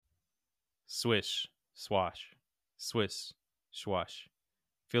Swish, swash, swish, swash.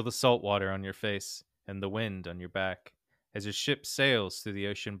 Feel the salt water on your face and the wind on your back as your ship sails through the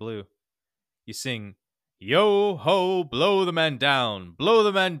ocean blue. You sing, Yo ho, blow the man down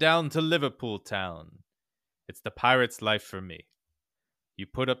to Liverpool town. It's the pirate's life for me. You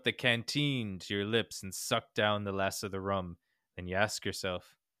put up the canteen to your lips and suck down the last of the rum. Then you ask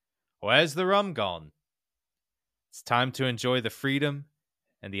yourself, where's the rum gone? It's time to enjoy the freedom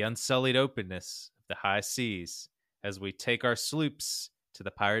and the unsullied openness of the high seas as we take our sloops to the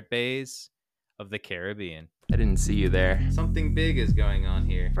pirate bays of the Caribbean. I didn't see you there. Something big is going on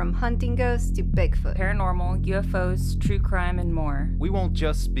here. From hunting ghosts to Bigfoot, paranormal, UFOs, true crime, and more. We won't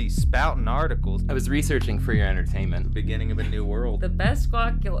just be spouting articles. I was researching for your entertainment. Beginning of a new world. The best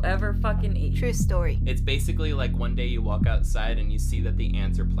squawk you'll ever fucking eat. True story. It's basically like one day you walk outside and you see that the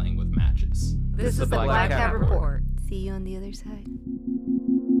ants are playing with matches. This is the Black Cat Report. See you on the other side.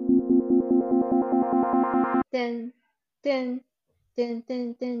 Dun, dun, dun,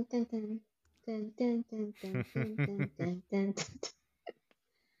 dun, dun, dun, dun. Dun, dun, dun, dun, dun, dun, dun, dun.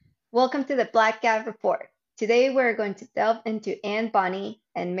 Welcome to the Black Cat Report. Today we're going to delve into Anne Bonny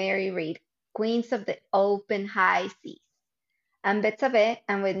and Mary Read, queens of the open high seas. I'm Betsabe,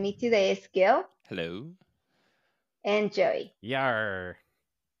 and with me today is Gil. Hello. And Joey. Yar.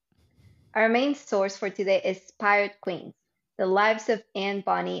 Our main source for today is Pirate Queens, The Lives of Anne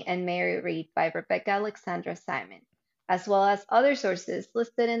Bonny and Mary Read by Rebecca Alexandra Simon, as well as other sources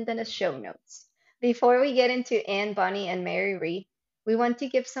listed in the show notes. Before we get into Anne Bonny and Mary Read, we want to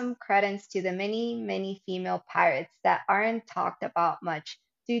give some credence to the many, many female pirates that aren't talked about much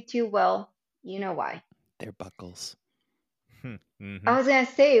due to, well, you know why. They're buckles. Mm-hmm. I was going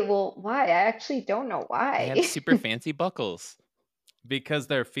to say, well, why? I actually don't know why. They have super fancy buckles. Because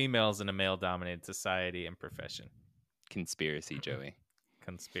they're females in a male-dominated society and profession. Conspiracy, Joey.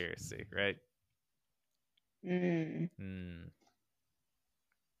 Conspiracy, right?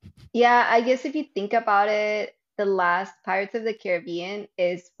 Yeah, I guess if you think about it, the last Pirates of the Caribbean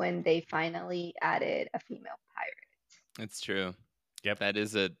is when they finally added a female pirate. It's true. Yep. That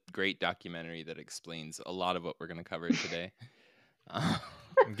is a great documentary that explains a lot of what we're going to cover today.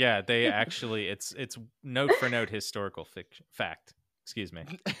 Yeah, they actually, it's note for note historical fact. Excuse me.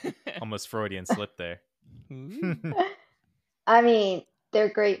 Almost Freudian slip there. I mean, they're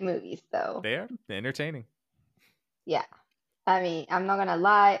great movies, though. They are entertaining. Yeah. I mean, I'm not gonna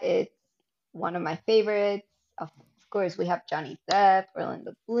lie, it's one of my favorites. Of course, we have Johnny Depp,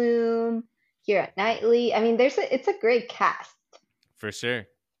 Orlando Bloom, Keira Knightley. I mean, it's a great cast. For sure.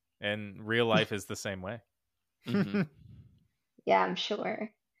 And real life is the same way. Mm-hmm. Yeah, I'm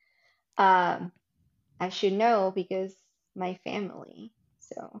sure. I should know because my family.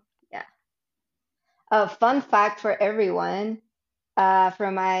 So, yeah. A fun fact for everyone,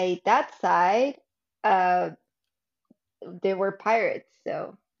 from my dad's side, they were pirates.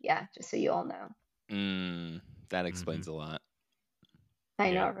 So, yeah, just so you all know. That explains a lot.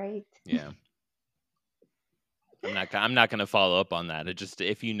 I know, right? Yeah. I'm not going to follow up on that. It just,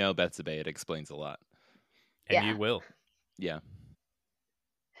 if you know Betsabe, it explains a lot. And Yeah. you will. Yeah.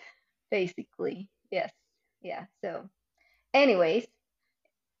 Basically, yes. Yeah, so anyways,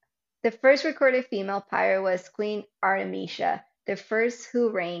 the first recorded female pirate was Queen Artemisia, the first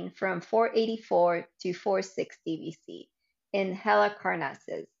who reigned from 484 to 460 BC in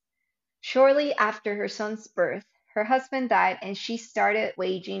Halicarnassus. Shortly after her son's birth, her husband died and she started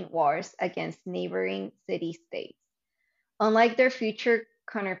waging wars against neighboring city-states. Unlike their future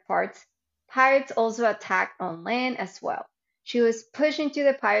counterparts, pirates also attacked on land as well. She was pushed into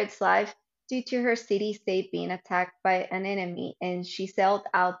the pirate's life due to her city-state being attacked by an enemy, and she sailed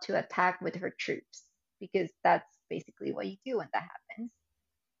out to attack with her troops, because that's basically what you do when that happens.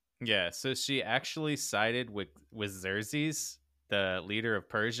 Yeah, so she actually sided with Xerxes, the leader of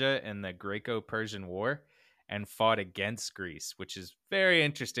Persia in the Greco-Persian War, and fought against Greece, which is very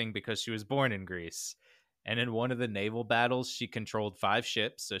interesting because she was born in Greece. And in one of the naval battles, she controlled 5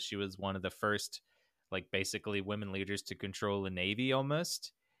 ships, so she was one of the first, like, basically women leaders to control a navy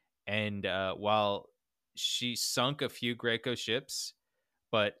almost. And while she sunk a few Greco ships,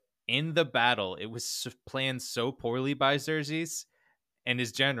 but in the battle, it was planned so poorly by Xerxes and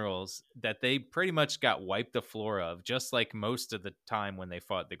his generals that they pretty much got wiped the floor of, just like most of the time when they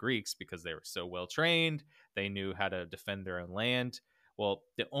fought the Greeks, because they were so well trained. They knew how to defend their own land. Well,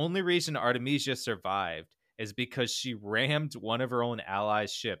 the only reason Artemisia survived is because she rammed one of her own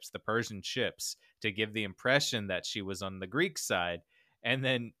allies' ships, the Persian ships, to give the impression that she was on the Greek side. And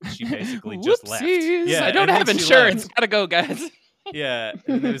then she basically just left. Yeah, I don't have insurance. Gotta go, guys. Yeah,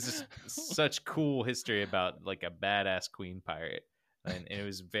 and there was just such cool history about like a badass queen pirate. and it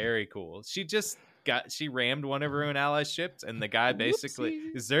was very cool. She rammed one of her own ally ships, and the guy basically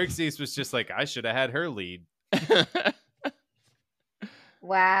Xerxes was just like, I should have had her lead.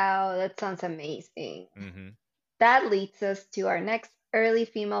 Wow, that sounds amazing. Mm-hmm. That leads us to our next early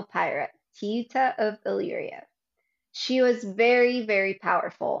female pirate, Teuta of Illyria. She was very, very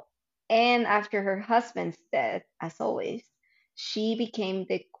powerful, and after her husband's death, as always, she became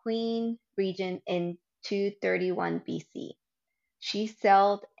the queen regent in 231 BC. She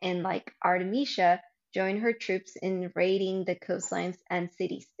sailed and, like Artemisia, joined her troops in raiding the coastlines and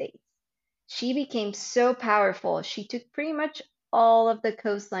city-states. She became so powerful, she took pretty much all of the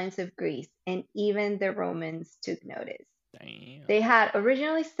coastlines of Greece, and even the Romans took notice. Damn. They had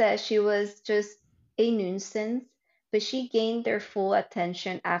originally said she was just a nuisance, but she gained their full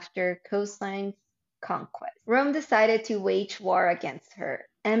attention after coastline conquest. Rome decided to wage war against her,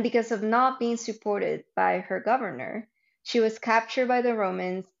 and because of not being supported by her governor, she was captured by the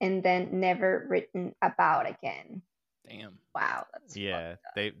Romans and then never written about again. Damn. Wow, that's Yeah,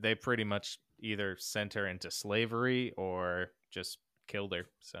 they pretty much either sent her into slavery or just killed her.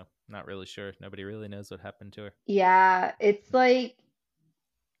 So not really sure. Nobody really knows what happened to her. yeah, it's like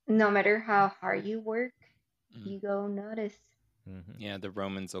no matter how hard you work, Mm. you go notice. Mm-hmm. Yeah, the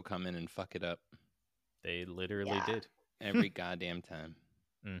Romans will come in and fuck it up They literally Yeah. did. every goddamn time.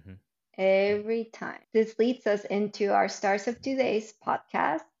 Mm-hmm. Every time. This leads us into our stars of today's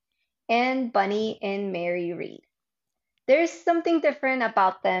podcast and Bonny and Mary Read. There's something different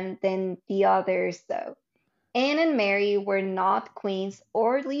about them than the others, though. Anne and Mary were not queens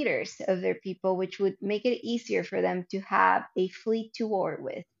or leaders of their people, which would make it easier for them to have a fleet to war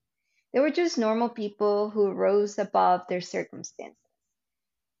with. They were just normal people who rose above their circumstances.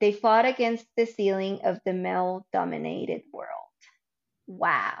 They fought against the ceiling of the male dominated world.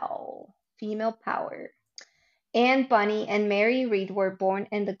 Wow. Female power. Anne Bonny and Mary Read were born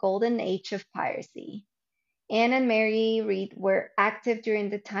in the golden age of piracy. Anne and Mary Read were active during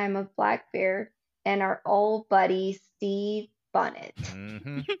the time of Blackbeard and our old buddy Steve Bonnet,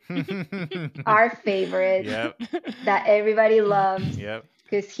 Mm-hmm. our favorite Yep. that everybody loved Yep.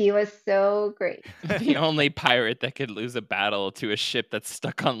 because he was so great. The only pirate that could lose a battle to a ship that's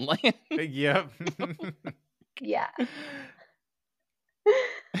stuck on land. Yep. Yeah.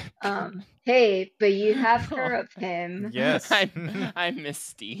 Hey, but you have heard of him. Yes. I miss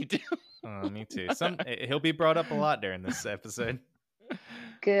Steed. Oh, me too. He'll be brought up a lot during this episode.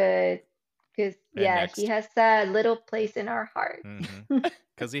 Good. Because, And yeah, next. he has a little place in our heart.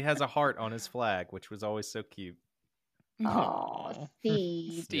 Because he has a heart on his flag, which was always so cute. Oh,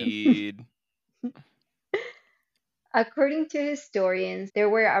 Steve. Steed. According to historians, there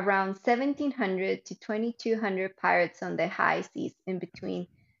were around 1,700 to 2,200 pirates on the high seas in between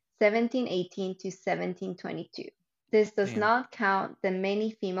 1718 to 1722. This does Damn. not count the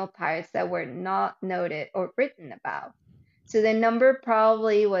many female pirates that were not noted or written about. So the number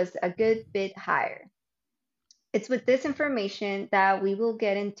probably was a good bit higher. It's with this information that we will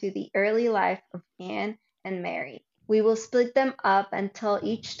get into the early life of Anne and Mary. We will split them up and tell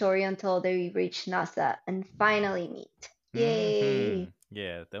each story until they reach Nasa and finally meet. Yay! Mhm.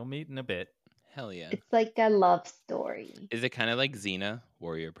 Yeah, they'll meet in a bit. Hell yeah. It's like a love story. Is it kind of like Xena,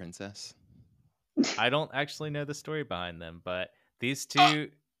 Warrior Princess? I don't actually know the story behind them, but these two.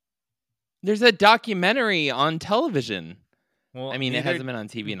 There's a documentary on television. Well, I mean, it hasn't been on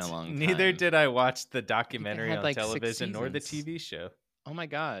TV in a long time. Neither did I watch the documentary had, on like, 6 television nor the seasons. TV show, Oh my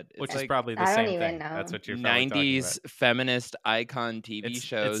god. It's which like is probably the I don't same even thing. know. That's what you're probably talking 90s feminist icon TV It's-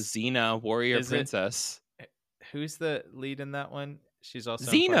 show, it's- Xena, Warrior is it- Princess. about. Who's the lead in that one? She's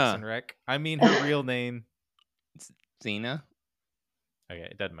also Xena. in Parks and Rec. I mean, her real name. Xena? Okay,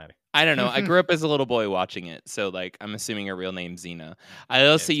 it doesn't matter. I don't know. I grew up as a little boy watching it, so like I'm assuming her real name's Xena. I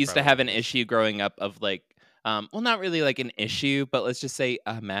also it's used to probably have an what it is. issue growing up of like well, not really like an issue, but let's just say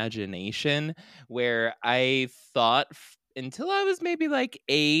imagination, where I thought until I was maybe like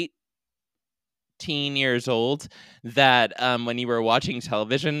 18 years old that when you were watching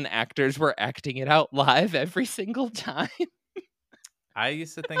television, actors were acting it out live every single time. I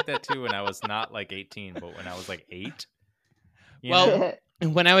used to think that too when I was not like 18, but when I was like 8. you Well, know?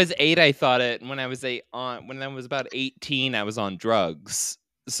 When I was 8, I thought it. When I was about 18, I was on drugs.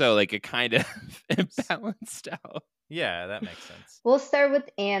 So like it kind of balanced out. Yeah, that makes sense. We'll start with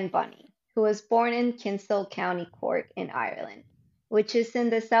Anne Bonny, who was born in Kinsale, County Cork in Ireland, which is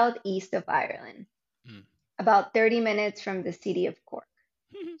in the southeast of Ireland, Mm. about 30 minutes from the city of Cork.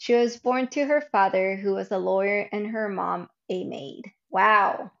 She was born to her father, who was a lawyer, and her mom, a maid.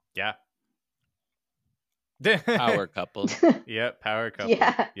 Wow. Yeah. Power couple. Yep, power couple.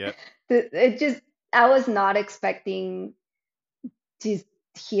 Yeah. Yep. I was not expecting to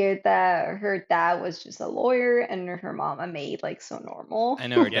hear that her dad was just a lawyer and her mom a maid, like so normal. I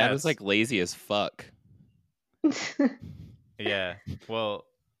know her dad was Yes. like lazy as fuck. Yeah. Well,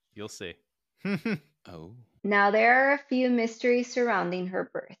 you'll see. Oh. Now, there are a few mysteries surrounding her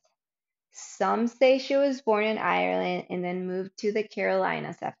birth. Some say she was born in Ireland and then moved to the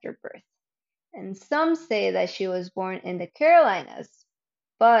Carolinas after birth. And some say that she was born in the Carolinas,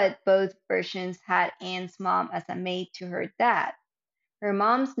 but both versions had Anne's mom as a maid to her dad. Her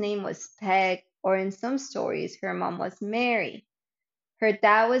mom's name was Peg, or in some stories, her mom was Mary. Her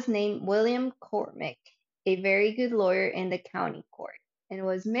dad was named William Cormac, a very good lawyer in the county court, and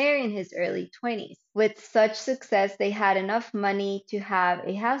was married in his early 20s. With such success, they had enough money to have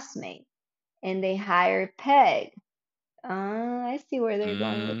a housemaid, and they hired Peg. I see where they're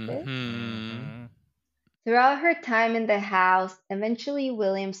going with this. Mm-hmm. Throughout her time in the house, eventually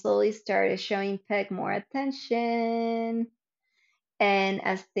William slowly started showing Peg more attention. And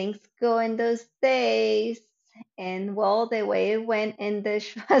as things go in those days, and well, the way it went in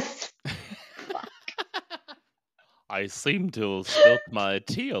this was I seem to have spilt my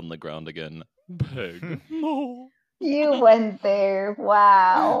tea on the ground again. Peg. No. you went there.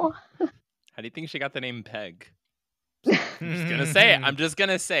 Wow. How do you think she got the name Peg? I'm just gonna say it. I'm just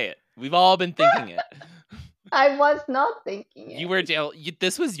gonna say it. We've all been thinking it. I was not thinking it. You were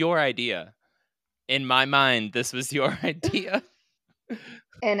this was your idea. In my mind, this was your idea.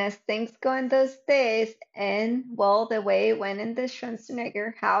 And as things go in those days, and well, the way it went in the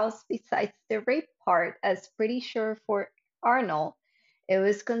Schwarzenegger house, besides the rape part, I was pretty sure for Arnold, it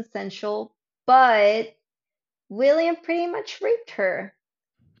was consensual, but William pretty much raped her.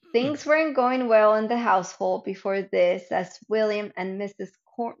 Things weren't going well in the household before this, as William and Mrs.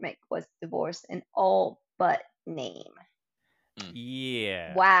 Cormac was divorced in all but name.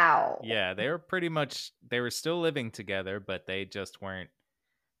 Yeah. Wow. Yeah, they were still living together, but they just weren't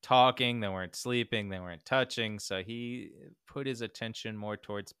talking, they weren't sleeping, they weren't touching. So he put his attention more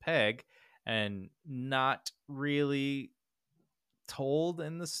towards Peg and not really told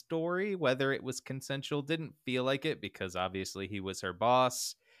in the story whether it was consensual. Didn't feel like it because obviously he was her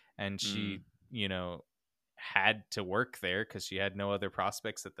boss and she, had to work there because she had no other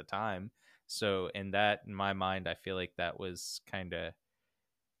prospects at the time. So in my mind, I feel like that was kind of,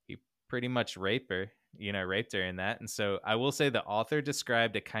 he pretty much raped her in that. And so I will say the author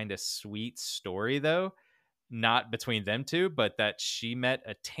described a kind of sweet story, though, not between them two, but that she met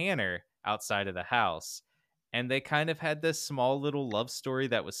a tanner outside of the house. And they kind of had this small little love story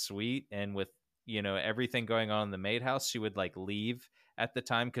that was sweet. And with, everything going on in the maid house, she would like leave at the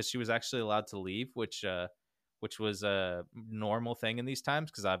time because she was actually allowed to leave, which was a normal thing in these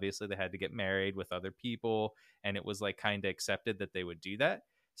times because obviously they had to get married with other people. And it was like kind of accepted that they would do that.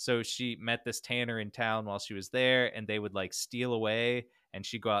 So she met this tanner in town while she was there, and they would like steal away, and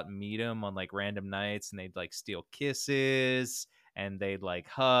she'd go out and meet him on like random nights, and they'd like steal kisses, and they'd like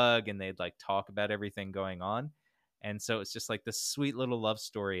hug, and they'd like talk about everything going on. And so it's just like this sweet little love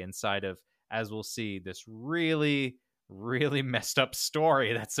story inside of, as we'll see, this really, really messed up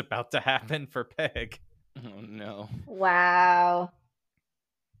story that's about to happen for Peg. Oh no. Wow.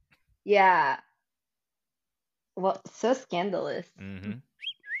 Yeah. Well, so scandalous. Mm-hmm.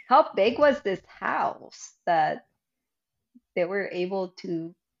 How big was this house that they were able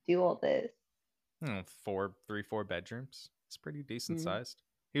to do all this? 4 bedrooms. It's pretty decent Mhm. sized.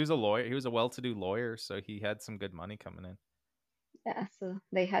 He was a lawyer. He was a well-to-do lawyer, so he had some good money coming in. Yeah, so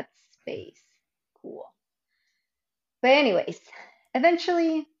they had space. Cool. But anyways,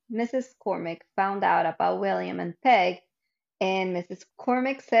 eventually Mrs. Cormac found out about William and Peg, and Mrs.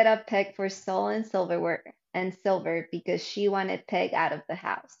 Cormac set up Peg for stolen silverware and silver because she wanted Peg out of the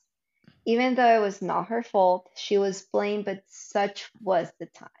house. Even though it was not her fault, she was blamed, but such was the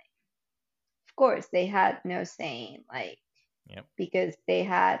time. Of course, they had no saying, like, Yep. because they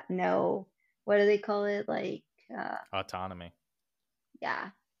had no, what do they call it? Like, Autonomy. yeah.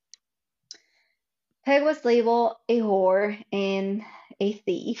 Peg was labeled a whore and a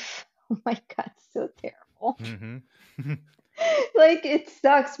thief. Oh my God, so terrible. Mm-hmm. Like, it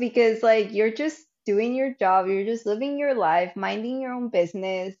sucks because, like, you're just doing your job, you're just living your life, minding your own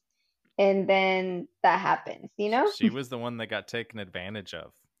business, and then that happens, you know? She was the one that got taken advantage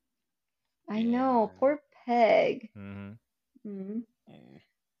of. I know, poor Peg. Mm-hmm. Mhm.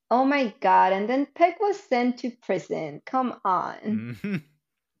 Oh my God, and then Peg was sent to prison. Come on. Mm-hmm.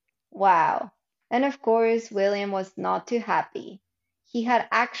 Wow. And of course, William was not too happy. He had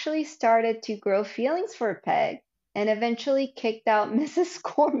actually started to grow feelings for Peg and eventually kicked out Mrs.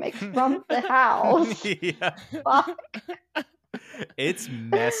 Cormac from the house. Yeah. Fuck. It's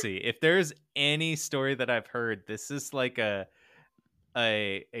messy. If there's any story that I've heard, this is like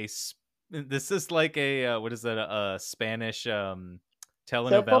this is like a what is that, a Spanish Soap opera?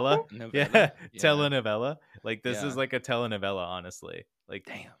 telenovela? Novella? Yeah, Yeah. telenovela. Like this is Yeah. like a telenovela, honestly. Like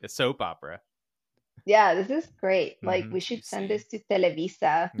Damn. a soap opera. Yeah, this is great. Like, Mhm. we should send Juicy. this to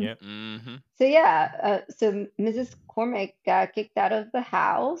Televisa. Yep. Mm-hmm. So yeah, so Mrs. Cormack got kicked out of the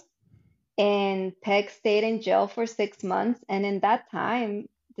house, and Peg stayed in jail for 6 months, and in that time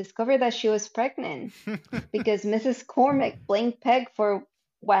discovered that she was pregnant because Mrs. Cormack blamed Peg for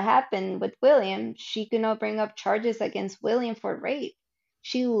what happened with William. She could not bring up charges against William for rape.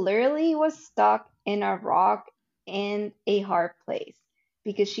 She literally was stuck in a rock and a hard place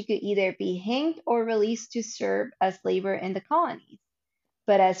because she could either be hanged or released to serve as labor in the colonies.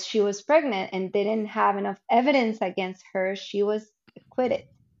 But as she was pregnant and didn't have enough evidence against her, she was acquitted.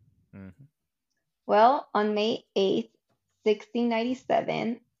 Mhm. Well, on May 8th,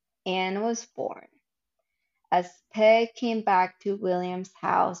 1697, Anne was born. As Peg came back to William's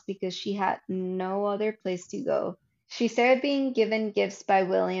house because she had no other place to go, she started being given gifts by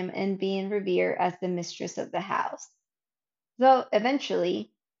William and being revered as the mistress of the house. So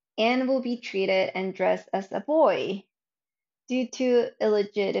eventually, Anne will be treated and dressed as a boy due to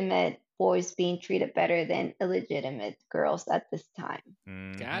illegitimate boys being treated better than illegitimate girls at this time.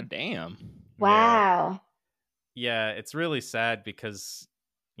 Mhm. God damn. Yeah. Wow. Yeah, it's really sad because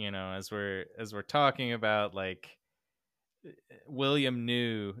as we're talking about, like, William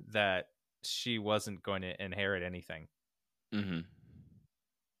knew that she wasn't going to inherit anything. Mm-hmm.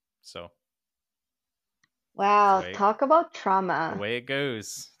 So Wow. way Talk about the trauma. way it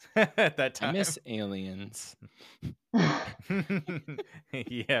goes at that I time. miss aliens.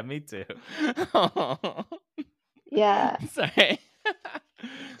 Yeah, me too. Yeah. Sorry.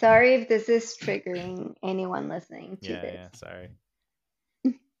 Sorry if this is triggering anyone listening to Yeah, this. yeah, sorry.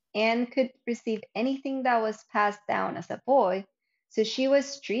 Anne could receive anything that was passed down as a boy, so she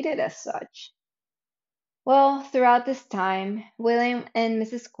was treated as such. Well, throughout this time, William and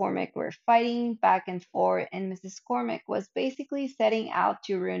Mrs. Cormack were fighting back and forth, and Mrs. Cormack was basically setting out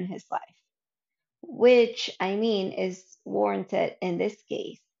to ruin his life, which, I mean, is warranted in this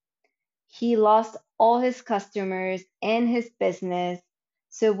case. He lost all his customers and his business,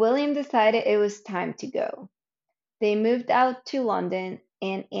 so William decided it was time to go. They moved out to London,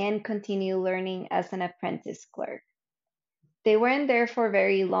 and Anne continued learning as an apprentice clerk. They weren't there for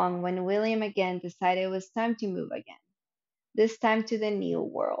very long when William again decided it was time to move again, this time to the New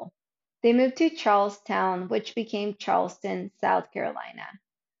World. They moved to Charlestown, which became Charleston, South Carolina.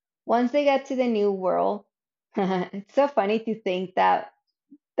 Once they got to the New World, it's so funny to think that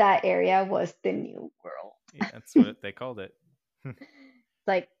that area was the New World. Yeah, that's what they called it.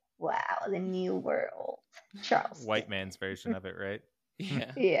 Like, wow, the New World. Charleston. White man's version of it, right?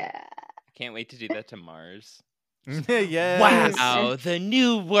 Yeah. Yeah. I can't wait to do that to Mars. Yes. Wow, the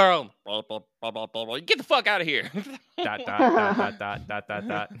new world. Get the fuck out of here. Dot dot dot dot dot dot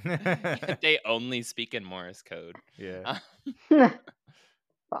dot. They only speak in Morse code. Yeah.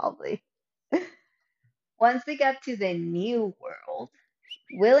 Probably. Once they got to the New World,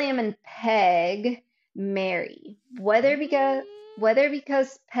 William and Peg marry. Whether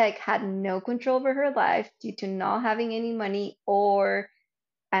because Peg had no control over her life due to not having any money or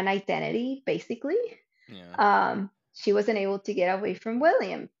an identity, basically, Yeah. she wasn't able to get away from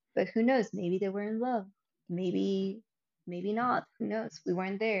William. But who knows? Maybe they were in love. Maybe not. Who knows? We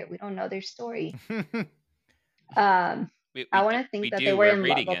weren't there. We don't know their story. Um, I want to We think that they do. were We're in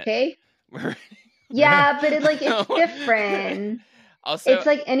love. reading it. Okay. We're Yeah, but it's different. Also, It's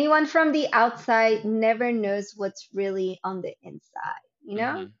like anyone from the outside never knows what's really on the inside, you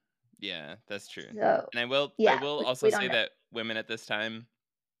know? mhm. Yeah, that's true. So, And I will yeah, also we don't say know. that women at this time,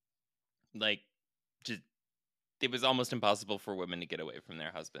 like, just it was almost impossible for women to get away from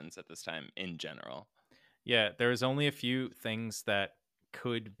their husbands at this time in general. Yeah, there was only a few things that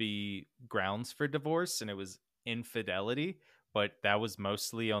could be grounds for divorce, and it was infidelity, but that was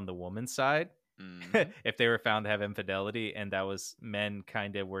mostly on the woman's side. Mhm. If they were found to have infidelity, and that was men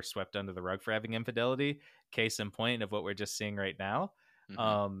kind of were swept under the rug for having infidelity, case in point of what we're just seeing right now.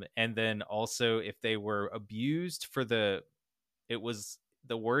 Mhm. And then also if they were abused for the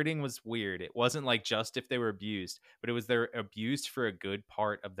wording was weird. It wasn't like just if they were abused, but it was they're abused for a good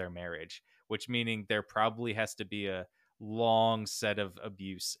part of their marriage, which meaning there probably has to be a long set of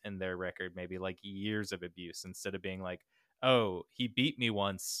abuse in their record, maybe like years of abuse, instead of being like, oh, he beat me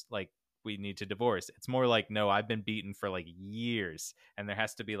once, like we need to divorce. It's more like, no, I've been beaten for like years, and there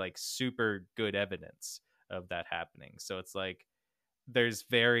has to be like super good evidence of that happening. So it's like there's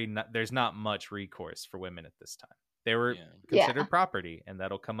not much recourse for women at this time. They were Yeah. Yeah. considered property, and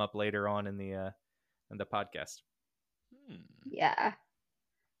that'll come up later on in the podcast. Yeah.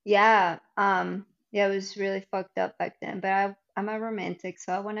 Yeah. Yeah, it was really fucked up back then. But I'm a romantic,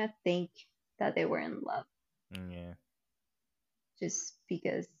 so I wanna think that they were in love. Yeah. Just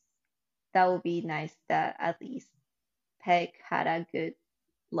because that would be nice that at least Peg had a good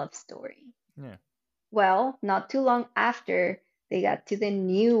love story. Yeah. Well, not too long after they got to the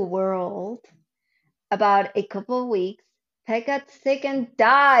new world, about a couple of weeks, Peg got sick and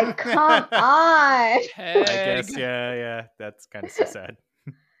died. Come on. I Peg. guess, yeah. That's kind of so sad.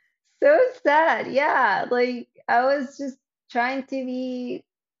 So sad. Yeah. Like, I was just trying to be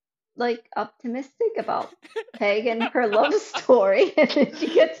like optimistic about Peg and her love story, and then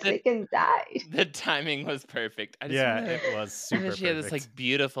she gets The- sick and died. The timing was perfect. I just Yeah, wanna- it was and super then she had this perfect. like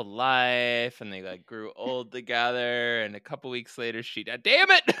beautiful life, and they like grew old together. And a couple weeks later, she died. Damn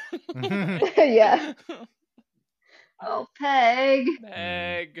it! Yeah. Oh, Peg.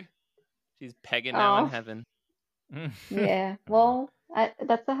 Peg. She's pegging now in Oh, heaven. yeah. Well,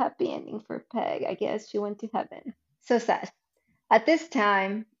 that's a happy ending for Peg. I guess she went to heaven. So sad. At this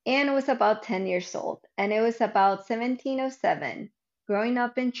time, Anne was about 10 years old, and it was about 1707. Growing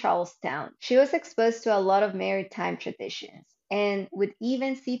up in Charlestown, she was exposed to a lot of maritime traditions and would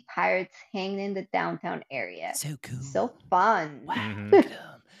even see pirates hanging in the downtown area. So cool. So fun. Wow, Mhm. look at 'em.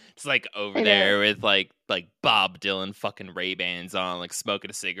 It's like over I know. there with like Bob Dylan fucking Ray-Bans on, like smoking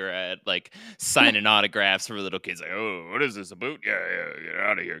a cigarette, like signing autographs for little kids. Like, oh, what is this, a boot? Yeah, get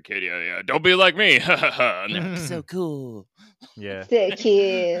out of here, kid. Yeah. Don't be like me. And they're like, so cool. Yeah. So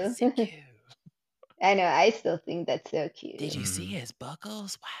cute. So cute. I know, I still think that's so cute. Did you see Mhm. his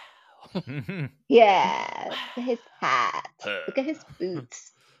buckles? Wow. Yeah, look at his hat. Look at his Huh.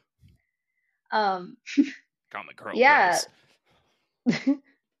 boots. Um, Call me Colonel yeah. Price.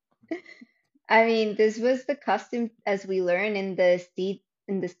 I mean, this was the costume as we learn in the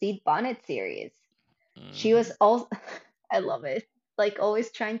Steve Bonnet series. She was Mhm. also I love it. Like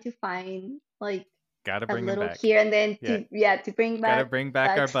always trying to find like Gotta a bring him little back. here and then Yeah. to bring Gotta back bring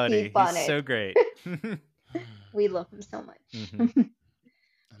back our buddy. Steve He's Bonnet. so great. We love him so much. Mhm.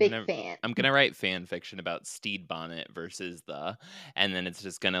 Big gonna- fan. I'm gonna write fan fiction about Steed Bonnet versus and then it's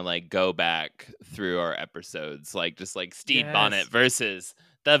just gonna like go back through our episodes, like just like Steed Bonnet Yes. versus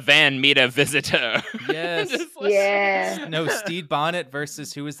the Van Meter visitor. Yes. Just like- Yeah. No, Steve Bonnet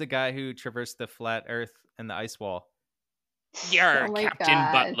versus who was the guy who traversed the flat Earth and the ice wall? You're Oh my Captain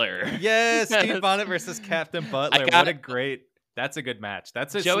God. Butler. Yes, Steve Yes. Bonnet versus Captain Butler. got What a it. great. That's a good match.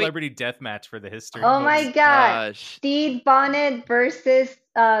 That's a Joey- celebrity death match for the history Oh my books. God. Gosh. Steve Bonnet versus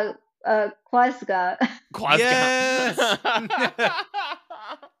Quasga. Quasga. Yes.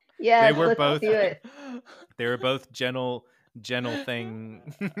 Yes, were let's both- do it. They were both gentle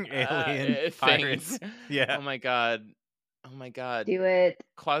thing alien Things. pirates. Yeah. Oh my god. Oh my god. Do it.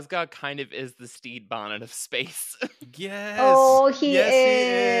 Quasga kind of is the Steed Bonnet of space. Yes. Oh, he yes,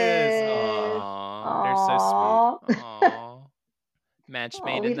 is. he is. Aww. They're so sweet. Aww. Match Oh,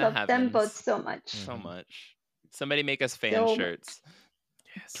 made we in the love heavens. them both so much. So Mhm. much. Somebody make us fan So much. shirts,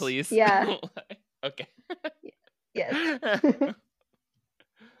 Yes. please. Yeah. Okay. Yes.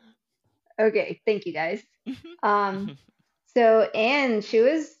 Okay, thank you guys. So Anne, she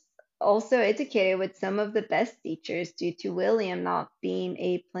was also educated with some of the best teachers due to William not being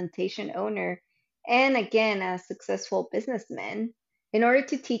a plantation owner and again a successful businessman. In order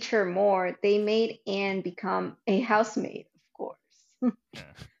to teach her more, they made Anne become a housemaid, of course, Yeah.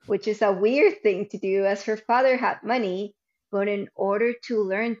 which is a weird thing to do as her father had money. But in order to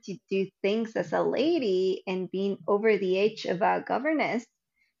learn to do things as a lady and being over the age of a governess,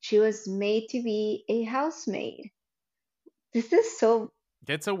 she was made to be a housemaid. This is so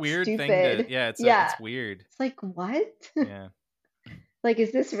It's a weird thing to. stupid. Yeah, it's Yeah. weird. It's like what? Yeah. Like,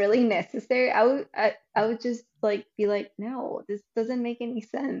 is this really necessary? I would just like be like, no, this doesn't make any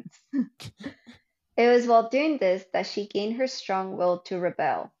sense. It was while doing this that she gained her strong will to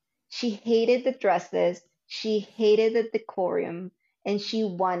rebel. She hated the dresses, she hated the decorum, and she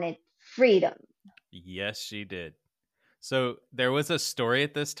wanted freedom. Yes, she did. So there was a story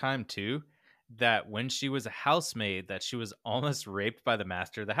at this time too that when she was a housemaid, that she was almost raped by the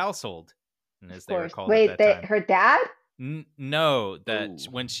master of the household, and as Of they were course. called Wait, at that time. her dad? No, that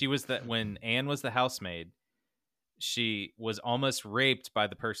Ooh. when Anne was the housemaid, she was almost raped by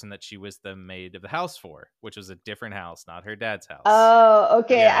the person that she was the maid of the house for, which was a different house, not her dad's house. Oh,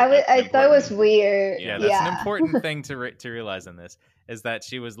 okay. Yeah, that's I thought it was important. weird. Yeah, That's an important thing to realize in this, is that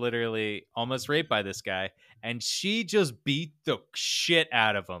she was literally almost raped by this guy, and she just beat the shit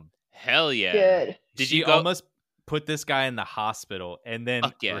out of him. Hell yeah. Good. Did She you go? almost put this guy in the hospital, and then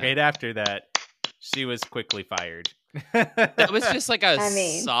Fuck yeah. right after that, she was quickly fired That was just like a I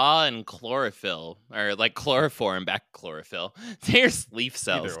mean, saw and chlorophyll, or like chloroform back chlorophyll. There's leaf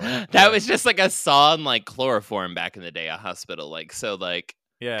cells. Either way, That yeah. was just like a saw and like chloroform back in the day, a hospital. Like, so like,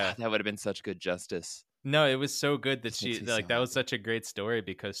 Yeah. God, that would have been such good justice. No, it was so good that Just makes she me like so that was happy. such a great story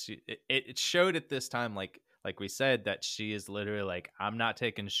because it showed at this time like we said that she is literally like, I'm not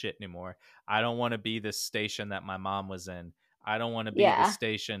taking shit anymore. I don't want to be the station that my mom was in. I don't want to be the yeah,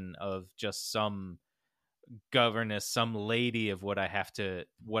 station of just some governess, some lady of what I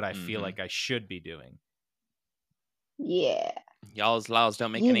feel Mhm. like I should be doing. yeah. Y'all's laws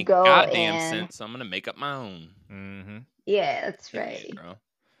don't make You any go, goddamn Anne. sense, so I'm gonna make up my own. Mm-hmm. Yeah, that's Yeah, right. girl.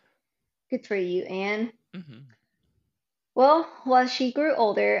 Good for you, Anne. Mm-hmm. Well, while she grew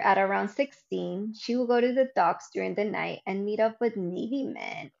older, at around 16, she would go to the docks during the night and meet up with Navy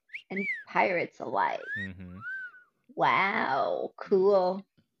men and pirates alike. Mm-hmm. Wow, cool.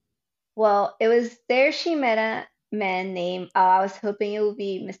 Well, it was there she met a man named, I was hoping it would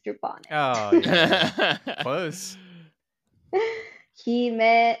be Mr. Bonnet. Oh yeah. Close. He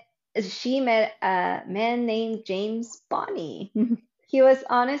met, she met a man named James Bonny. He was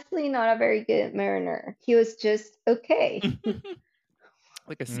honestly not a very good mariner. He was just okay.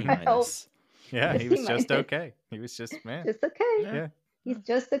 Like a C Mhm. I hope minus. Yeah, a he C was just minus. okay. He was just man. Just okay. Yeah. Yeah. He's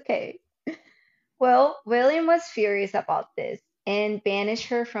just okay. Well, William was furious about this and banished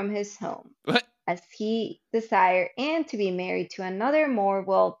her from his home, What? as he desired Anne to be married to another more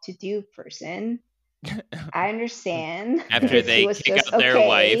well-to-do person. I understand After because he they was kick just out their okay.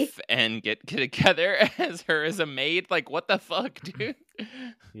 wife and get together as her as a maid, like what the fuck, dude?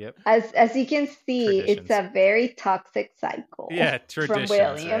 Yep. As you can see, it's Traditions. a very toxic cycle Yeah, from traditions,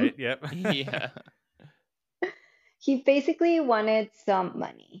 William. right? Yep. Yeah. He basically wanted some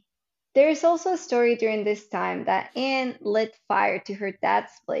money. There's also a story during this time that Anne lit fire to her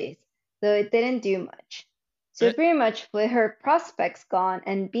dad's place, though it didn't do much. So, pretty much with her prospects gone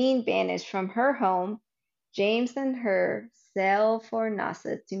and being banished from her home, James and her sailed for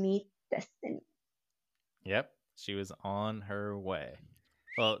Nassau to meet destiny. Yep. She was on her way.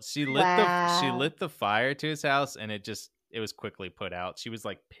 Well, she Wow. lit the fire to his house, and it was quickly put out. She was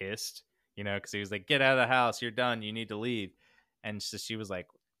like pissed, because he was like, "Get out of the house, you're done, you need to leave," and so she was like,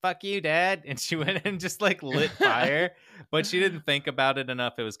 "Fuck you, Dad," and she went and just like lit fire, but she didn't think about it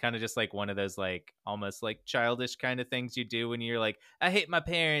enough. It was kind of just like one of those like almost like childish kind of things you do when you're like, "I hate my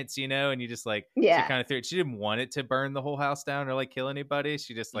parents," and you just like she Yeah. kind of threw it. She didn't want it to burn the whole house down or like kill anybody.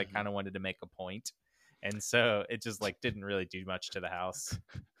 She just like Mhm. kind of wanted to make a point. And so it just like didn't really do much to the house.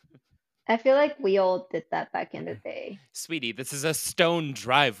 I feel like we all did that back in the day. Sweetie, this is a stone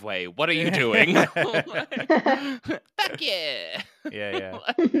driveway. What are you doing? Fuck yeah. Yeah.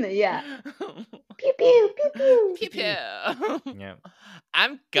 Yeah. Pew pew pew pew. Pew pew. Yeah.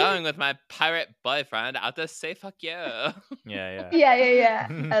 I'm going with my pirate boyfriend out to say fuck yeah. Yeah. Yeah.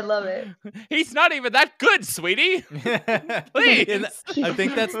 I love it. He's not even that good, sweetie. Please. And I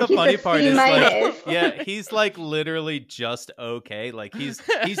think that's the He's funny a part C is like, minus. yeah, he's like literally just okay. Like he's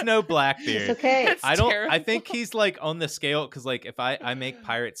no Blackbeard. It's okay. It's I terrible. think he's like on the scale because like if I make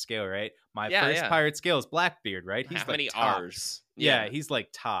pirate scale, right? My first Yeah. pirate scale is Blackbeard, right? He's How like many top. R's? Yeah, he's like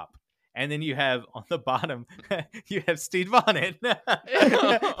top. And then you have on the bottom, you have Steve Bonnet.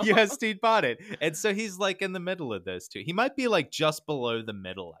 You have Steve Bonnet. And so he's like in the middle of those two. He might be like just below the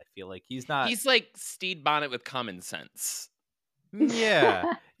middle. I feel like he's not. He's like Stede Bonnet with common sense.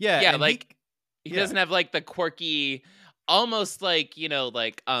 Yeah. Yeah. Yeah, and like he yeah. doesn't have like the quirky, almost like,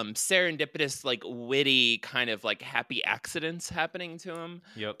 like serendipitous, like witty kind of like happy accidents happening to him.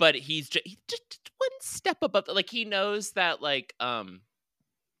 Yep. But he's just one step above. Like he knows that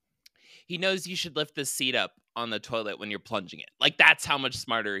he knows you should lift the seat up on the toilet when you're plunging it. Like that's how much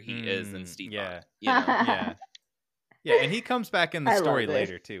smarter he is than Steve yeah. Bonnet. You know? Yeah. Yeah. And he comes back in the I love story this.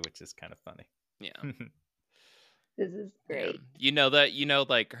 later too, which is kind of funny. Yeah. This is great. Yeah.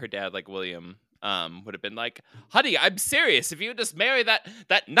 Like her dad, like William, would have been like, honey, I'm serious. If you just marry that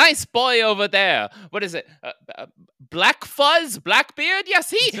nice boy over there, what is it? Black Fuzz, Blackbeard? Yes,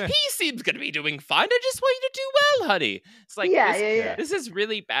 he seems gonna be doing fine. I just want you to do well, honey. It's like Yeah. this is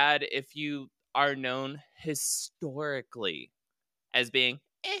really bad if you are known historically as being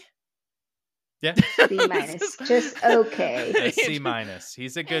Yeah. C minus. Just okay. A C minus.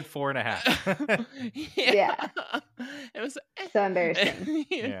 He's a good 4.5. Yeah. It was So embarrassing.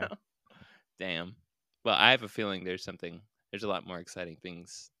 you know. Damn. Well, I have a feeling there's a lot more exciting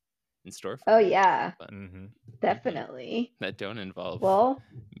things in store for Oh me, yeah, but definitely. that don't involve Well,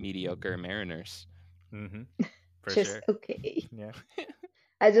 mediocre mariners. For just sure. okay. Yeah.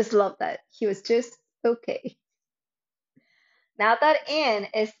 I just love that. He was just okay. Now that Anne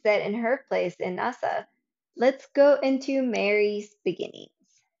is set in her place in NASA, Let's go into Mary's beginnings.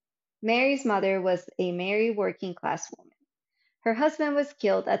 Mary's mother was a merry working class woman. Her husband was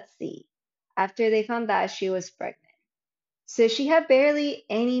killed at sea after they found out she was pregnant. So she had barely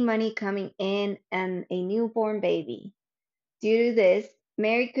any money coming in and a newborn baby. Due to this,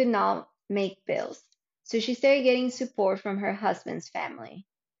 Mary could not make bills. So she started getting support from her husband's family.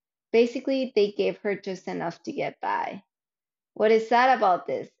 Basically, they gave her just enough to get by. What is sad about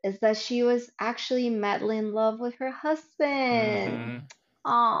this is that she was actually madly in love with her husband. Mhm.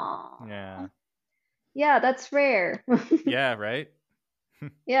 Aww. Yeah. Yeah, that's rare. Yeah, right?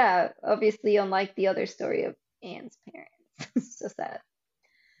 Yeah, obviously, unlike the other story of Anne's parents. So sad.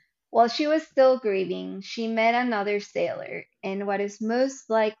 While she was still grieving, she met another sailor, and what is most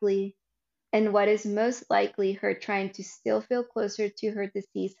likely her trying to still feel closer to her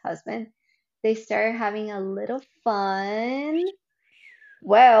deceased husband, they started having a little fun.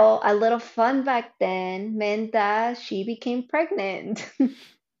 Well, a little fun back then meant that she became pregnant.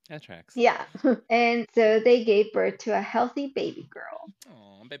 That tracks. Yeah. And so they gave birth to a healthy baby girl.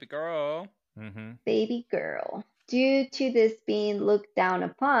 Oh, baby girl. Mhm. Baby girl. Due to this being looked down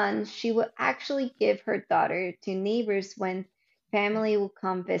upon, she would actually give her daughter to neighbors when family would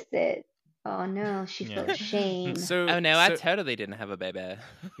come visit. Oh no, she Yeah. felt shame. So Oh no, I so- totally didn't have a baby.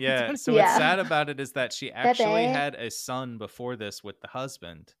 yeah, so Yeah. what's sad about it is that she actually Bebe. had a son before this with the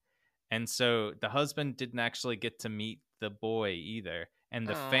husband. And so the husband didn't actually get to meet the boy either, and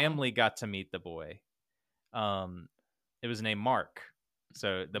the Aw. family got to meet the boy. It was named Mark.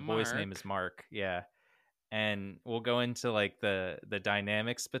 So the boy's name Mark. is Mark. Yeah. And we'll go into like the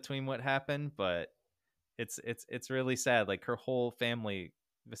dynamics between what happened, but it's really sad. Like her whole family,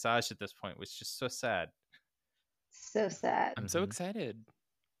 Visage at this point, was just so sad. So sad. I'm so Mhm. excited.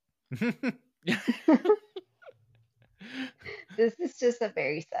 This is just a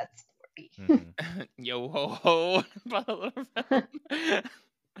very sad story. Mhm. Yo ho ho. Bottle of rum.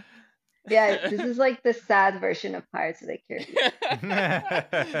 Yeah, this is like the sad version of Pirates of the Caribbean.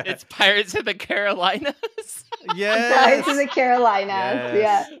 It's Pirates of the Carolinas. Pirates of the Yes. Carolinas.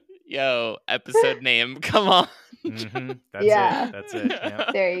 Yes. Yo, episode name. Come on. That's Yeah. it. That's it. Yep.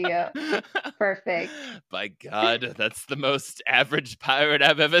 There you go. Perfect. By God, that's the most average pirate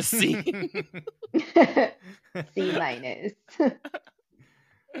I've ever seen. C minus.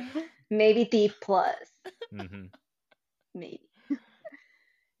 Maybe D plus. Mhm. Maybe.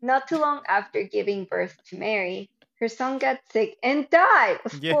 Not too long after giving birth to Mary, her son got sick and died.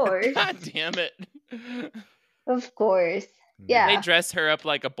 Of Yeah. course. God damn it. Of course. They Yeah. dress her up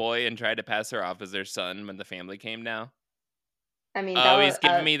like a boy and try to pass her off as their son when the family came now. I mean, Oh, he's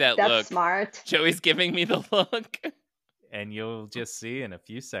giving me that that's look. smart. Joey's giving me the look. And you'll just see in a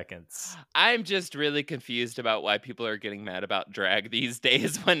few seconds. I'm just really confused about why people are getting mad about drag these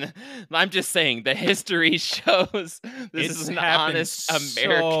days when I'm just saying the history shows this is an happened honest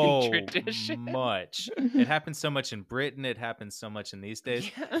American so tradition. much. It happens so much in Britain. It happens so much in these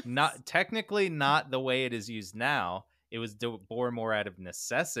days. Yes. Not technically not the way it is used now. It was born more out of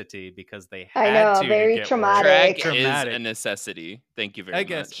necessity because they I had know, to very get traumatic. word. Drag is Traumatic. a necessity. Thank you very I much.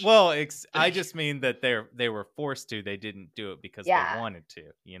 guess. Well, I just mean that they were forced to. They didn't do it because Yeah. they wanted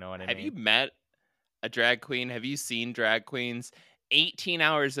to. You know what I Have mean? you met a drag queen? Have you seen drag queens? 18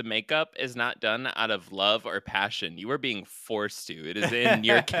 hours of makeup is not done out of love or passion. You are being forced to. It is in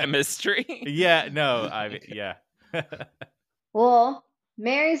your chemistry. Yeah. No. Yeah. Well,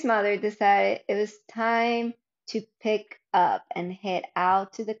 Mary's mother decided it was time to pick up and head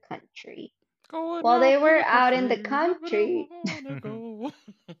out to the country. While they were out in the country,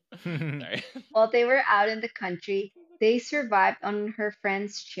 Sorry. while they were out in the country, they survived on her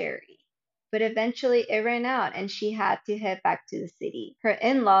friend's charity. But eventually it ran out and she had to head back to the city. Her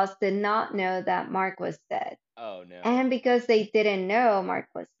in laws did not know that Mark was dead. Oh no. And because they didn't know Mark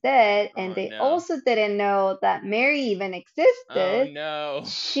was dead, and Oh, they no. also didn't know that Mary even Oh existed, no.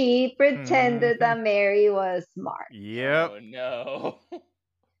 she pretended that Mary was Mark. Yep. Oh no.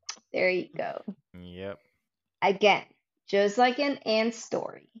 There you go. Yep. Again, just like in Anne's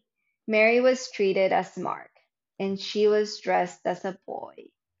story, Mary was treated as Mark, and she was dressed as a boy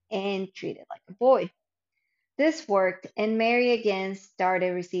and treated like a boy. This worked, and Mary again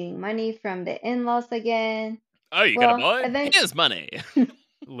started receiving money from the in laws again. Oh, you got a Well, boy? Here's money.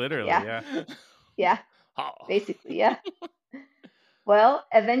 Literally. Yeah. Yeah. Yeah, Oh. basically, yeah. Well,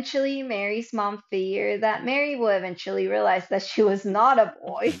 eventually, Mary's mom figured that Mary will eventually realize that she was not a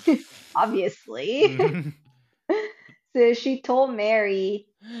boy, obviously. Mhm. So she told Mary,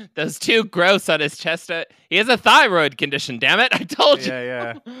 Those two growths on his chest. He has a thyroid condition, damn it. I told you.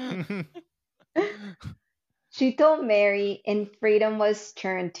 Yeah. Yeah. she told Mary, and freedom was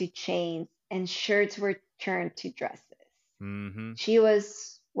turned to chains, and shirts were turned to dresses. Mm-hmm. She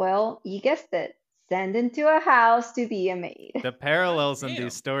was, well, you guessed it, sent into a house to be a maid. The parallels in Damn.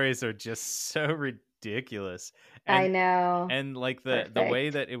 these stories are just so ridiculous. I And know. and like the way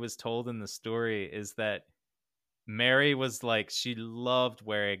Perfect. that it was told in the story is that Mary was like, she loved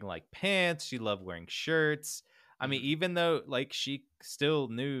wearing like pants, she loved wearing shirts. I mean, Mhm. even though like she still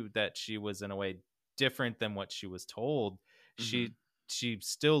knew that she was in a way different than what she was told, Mhm. she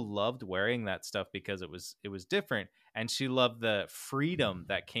still loved wearing that stuff because it was different, and she loved the freedom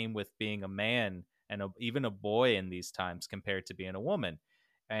that came with being a man and even a boy in these times compared to being a woman,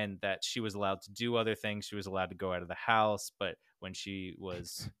 and that she was allowed to do other things, she was allowed to go out of the house, but when she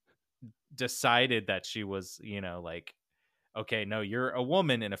was decided that she was, like, okay, no, you're a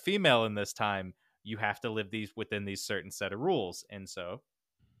woman and a female in this time, you have to live these within these certain set of rules. And so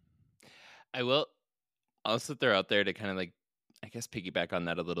I will also throw out there to kind of like, I guess, piggyback on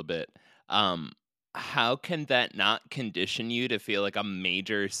that a little bit. Um, how can that not condition you to feel like a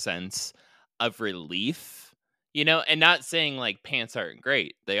major sense of relief? And not saying like pants aren't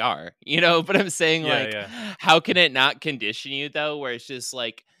great, they are, but I'm saying yeah, like, yeah. how can it not condition you though, where it's just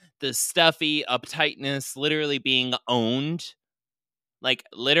like the stuffy uptightness literally being owned, like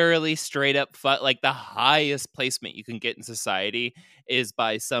literally straight up like the highest placement you can get in society is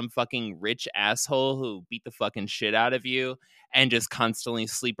by some fucking rich asshole who beat the fucking shit out of you and just constantly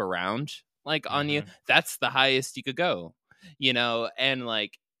sleep around like on you. Mhm. That's the highest you could go, and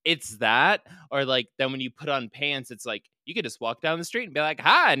like it's that, or like then when you put on pants, it's like you could just walk down the street and be like,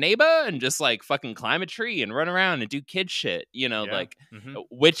 "Hi, neighbor," and just like fucking climb a tree and run around and do kid shit, Yeah. like Mhm.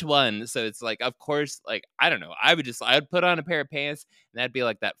 which one? So it's like, of course, like I don't know. I'd put on a pair of pants, and that'd be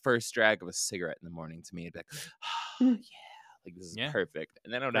like that first drag of a cigarette in the morning to me. It'd be like, oh, yeah, like this is Yeah. perfect,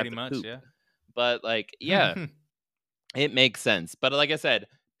 and then I don't Pretty have to much, poop. yeah. But like, yeah, it makes sense. But like I said,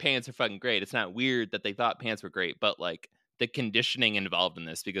 pants are fucking great. It's not weird that they thought pants were great, but like the conditioning involved in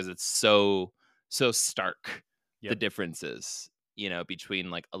this, because it's so stark, the Yep. differences,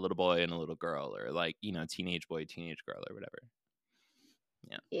 between like a little boy and a little girl, or like, teenage boy, teenage girl, or whatever.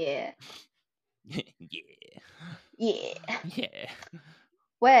 Yeah. Yeah. Yeah. Yeah.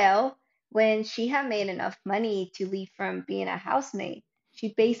 Well, when she had made enough money to leave from being a housemaid,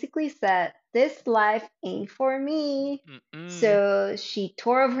 she basically said, "This life ain't for me." Mm-mm. So she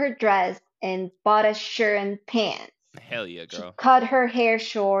tore off her dress and bought a shirt and pants. Hell yeah, She girl. cut her hair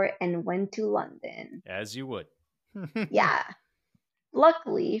short and went to London. As you would. Yeah.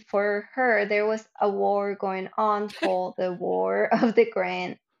 Luckily for her, there was a war going on called the War of the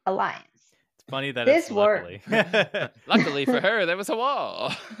Grand Alliance. It's funny that it's This war, luckily. Luckily for her, there was a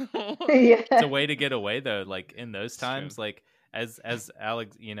wall. It's a yeah, way to get away though, like in those It's true. times, like as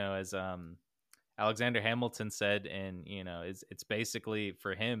Alex, as Alexander Hamilton said, and it's basically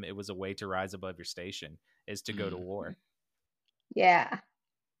for him, it was a way to rise above your station, is to go to war. yeah.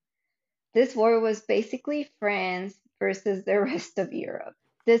 This war was basically France versus the rest of Europe.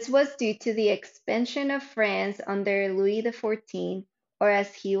 This was due to the expansion of France under Louis XIV, or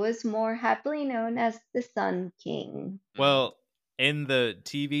as he was more happily known as the Sun King. Well, in the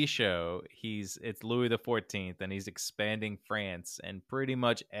TV show, it's Louis XIV, and he's expanding France, and pretty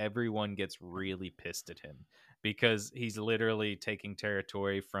much everyone gets really pissed at him because he's literally taking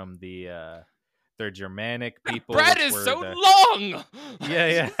territory from their Germanic people, Brad which is were so the long.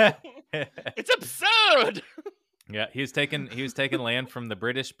 yeah. It's absurd. Yeah, he was taking land from the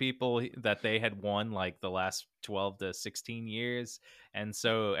British people that they had won like the last 12 to 16 years. And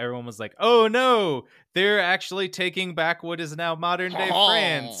so everyone was like, "Oh no, they're actually taking back what is now modern day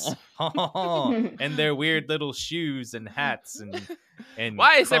France." And their weird little shoes and hats and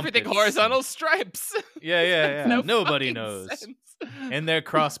Why is everything crumpets horizontal stripes? Yeah, yeah, Makes yeah. no Nobody fucking knows. sense. And their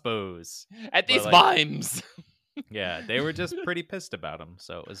crossbows. At these But, like, mimes. Yeah, they were just pretty pissed about him.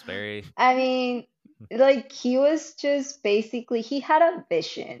 So it was very I mean, like he was just basically he had a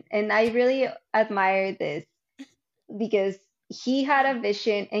vision, and I really admire this because he had a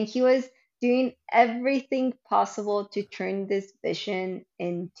vision and he was doing everything possible to turn this vision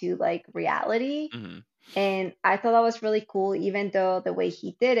into like reality. Mhm. And I thought that was really cool, even though the way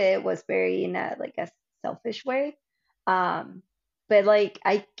he did it was very in a like a selfish way. Um, but like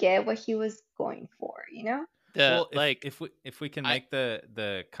I get what he was going for, you know? well. Like If we can I- make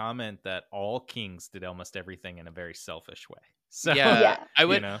the comment that all kings did almost everything in a very selfish way. So yeah, Yeah. I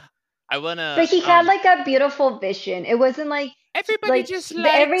would. you know, I wanna. But he had like a beautiful vision. It wasn't Everybody just the,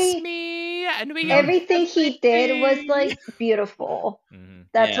 likes me, and we own everything he did was everything. like beautiful. mhm.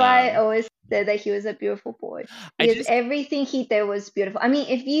 That's why I Yeah. always said that he was a beautiful boy I because just everything he did was beautiful. I mean,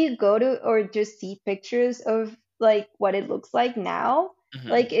 if you go to or just see pictures of like what it looks like now,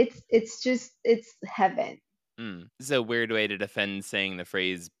 Mhm. It's heaven. It's a weird way to defend saying the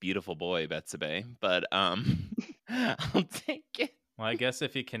phrase "beautiful boy," Betsabe, but I'll take it. Well, I guess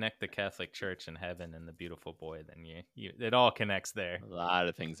if you connect the Catholic Church and heaven and the beautiful boy, then you it all connects there. A lot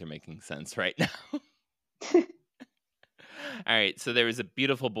of things are making sense right now. All right, so there was a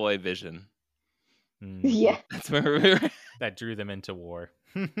beautiful boy vision. Yeah. That's where we were. That drew them into war.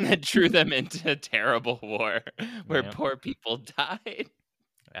 That drew them into a terrible war where Yep. poor people died.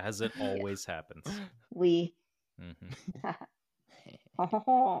 As it always happens. We. Mhm.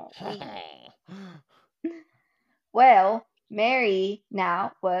 Well, Mary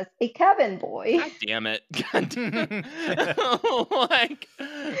now was a cabin boy. God damn it. God damn. Like,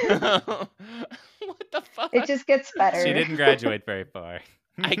 what the fuck? It just gets better. She didn't graduate very far.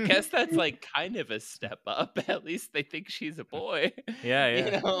 I guess that's like kind of a step up. At least they think she's a boy. Yeah, yeah.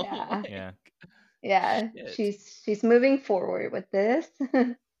 You know? Yeah. Like, Yeah. Yeah, shit. she's moving forward with this.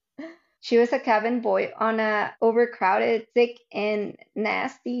 She was a cabin boy on a overcrowded, sick, and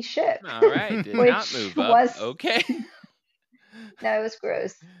nasty ship. All right, did not Which move up. was Okay. no, it was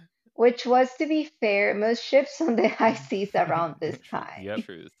gross. Which was, to be fair, most ships on the high seas around this time. Yep.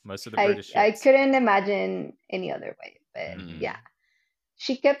 Truth. Most of the British I ships. couldn't imagine any other way, but Mhm. yeah.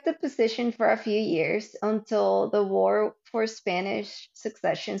 She kept the position for a few years until the War for Spanish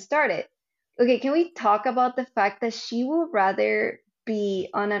Succession started. Okay, can we talk about the fact that she would rather be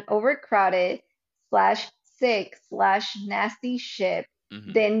on an overcrowded slash sick slash nasty ship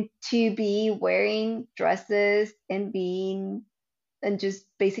Mhm. than to be wearing dresses and just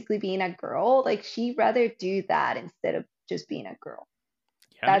basically being a girl? Like she'd rather do that instead of just being a girl.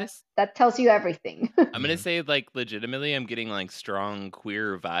 Yeah. That tells you everything. I'm gonna say, like, legitimately, I'm getting like strong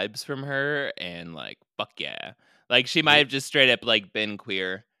queer vibes from her, and like, fuck yeah, like she might have just straight up like been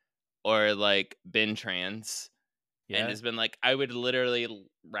queer or like been trans, and Yeah. has been like, I would literally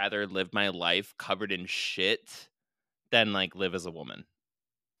rather live my life covered in shit than like live as a woman,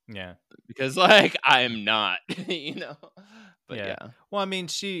 Yeah. because like I'm not, you know. But Yeah. yeah, Well, I mean,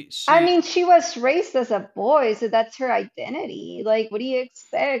 she I mean, she was raised as a boy, so that's her identity. Like, what do you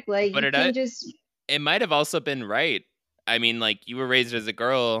expect? Like, but you can just. it might have also been right. I mean, like, you were raised as a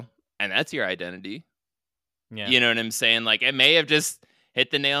girl, and that's your identity. Yeah. You know what I'm saying? Like, it may have just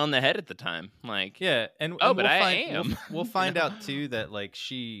hit the nail on the head at the time. Like, Yeah, and oh, and but we'll I find am. we'll You find know? out too that like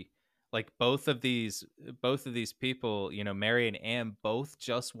both of these people, Mary and Anne, both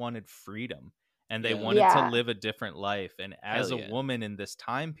just wanted freedom and they Yeah. wanted to Yeah, live a different life. And as Hell a yeah. woman in this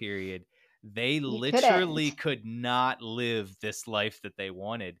time period, they you literally couldn't. could not live this life that they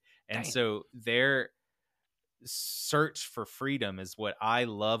wanted. And Damn. so their search for freedom is what I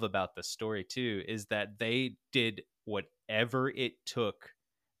love about the story too, is that they did whatever it took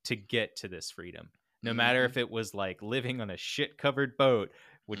to get to this freedom. No matter if it was like living on a shit covered boat,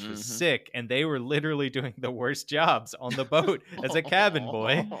 which was sick, and they were literally doing the worst jobs on the boat as a cabin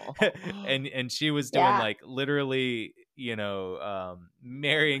boy. and she was doing Yeah, like literally,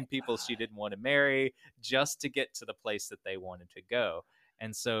 marrying people she didn't want to marry just to get to the place that they wanted to go.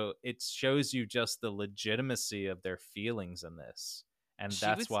 And so it shows you just the legitimacy of their feelings in this. And She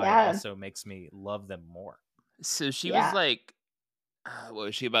that's was why it yeah, also makes me love them more. So she was yeah. like, what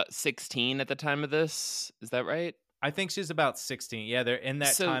was she, about 16 at the time of this? Is that right? I think she's about 16. Yeah, they're in that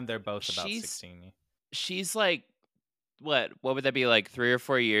So time they're both about she's 16. she's like, what would that be, like 3 or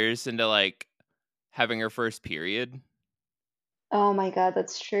 4 years into like having her first period? Oh my God,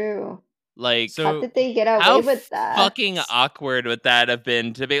 that's true. Like, How So did they get how away with that? fucking awkward would that have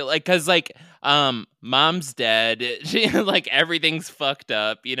been to be like, cause like, mom's dead, she, like everything's fucked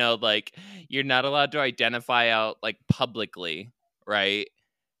up, like you're not allowed to identify out like publicly, right?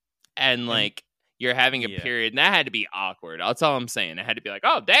 And like you're having a yeah. period, and that had to be awkward. That's all I'm saying. It had to be like,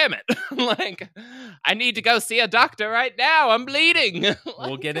 oh damn it, like I need to go see a doctor right now. I'm bleeding.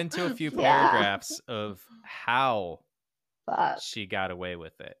 We'll get into a few Yeah. paragraphs of how Fuck. she got away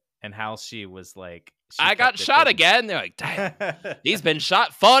with it and how she was like, I got shot again. They're like, damn, he's been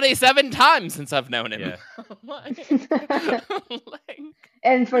shot 47 times since I've known him. Yeah. Like,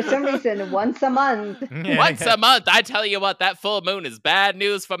 And for some reason, once a month. once a month, I tell you what, that full moon is bad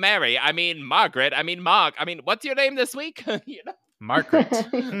news for Mary. I mean, Margaret. I mean, Mark. I mean, what's your name this week? Margaret.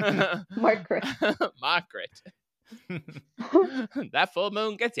 Margaret. Margaret. That full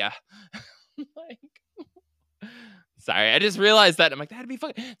moon gets ya. Like, sorry, I just realized that. I'm like, that'd be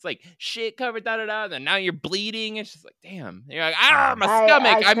fun. It's like shit covered, and then now you're bleeding. It's just like, damn. You're like, my stomach.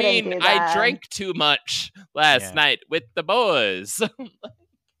 I I couldn't mean, do I that. drank too much last night with the boys.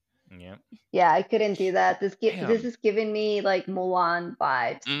 Yeah. Yeah, I couldn't do that. This Damn. is giving me like Mulan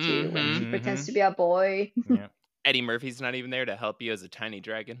vibes too, when she pretends Mhm. to be a boy. Yeah. Eddie Murphy's not even there to help you as a tiny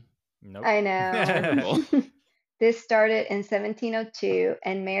dragon. Nope. I know. Terrible. This started in 1702,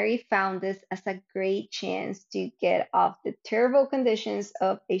 and Mary found this as a great chance to get off the terrible conditions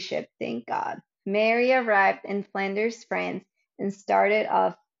of a ship, thank God. Mary arrived in Flanders, France, and started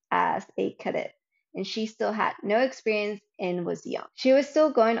off as a cadet, and she still had no experience and was young. She was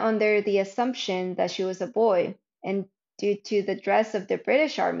still going under the assumption that she was a boy, and due to the dress of the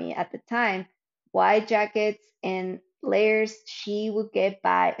British Army at the time, white jackets and layers, she would get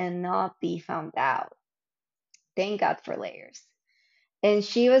by and not be found out. Thank God for layers. And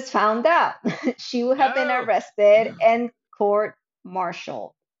she was found out. She would have been No. arrested and court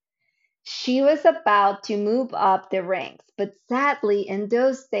martialed. She was about to move up the ranks, but sadly, in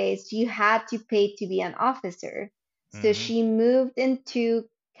those days, you had to pay to be an officer. So Mhm. she moved into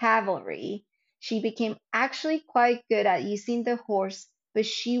cavalry. She became actually quite good at using the horse, but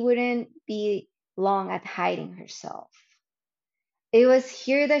she wouldn't be long at hiding herself. It was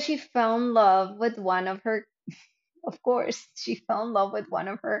here that she fell in love with one of her, of course, she fell in love with one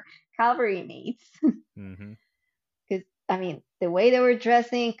of her cavalry mates. Mhm. Because, I mean, the way they were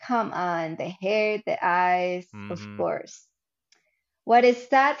dressing, come on, the hair, the eyes, of Mhm. course. What is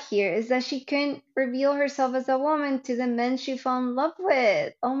sad here is that she couldn't reveal herself as a woman to the men she fell in love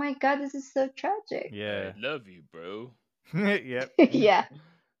with. Oh my God, this is so tragic. Yeah. I love you, bro. Yep. Yeah,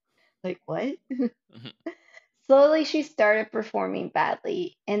 like what? Slowly, she started performing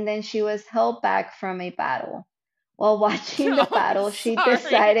badly, and then she was held back from a battle. While watching the Oh, battle, she sorry.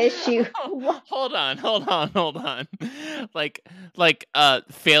 decided she. Hold on.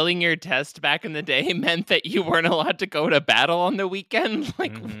 Failing your test back in the day meant that you weren't allowed to go to battle on the weekend.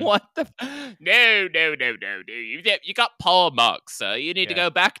 Like, Mhm. what the? No. You got Paul marks, sir. You need to Yeah. go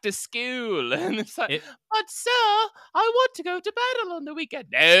back to school. And it's like, It- but sir, I want to go to battle on the weekend.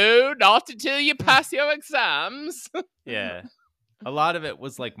 No, not until you pass your exams. Yeah. A lot of it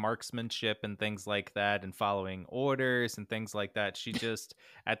was like marksmanship and things like that and following orders and things like that. She just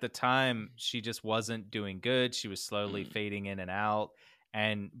at the time she just wasn't doing good. She was slowly Mm. fading in and out,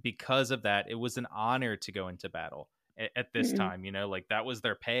 and because of that it was an honor to go into battle at this Mm, time, like that was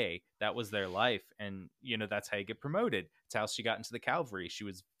their pay, that was their life, and that's how you get promoted. It's how she got into the cavalry. She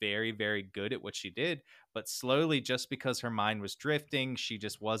was very, very good at what she did, but slowly, just because her mind was drifting, she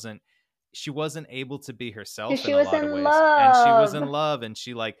wasn't able to be because herself in she a was lot of in ways, and she was in love. love, and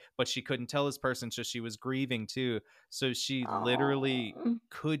but she couldn't tell this person, so she was grieving too, so she literally Oh,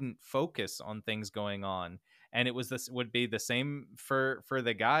 couldn't focus on things going on. And it was this would be the same for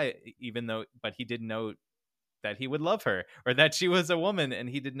the guy, even though, but he didn't know that he would love her or that she was a woman, and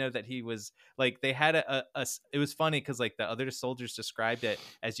he didn't know that he was like, they had it was funny because like the other soldiers described it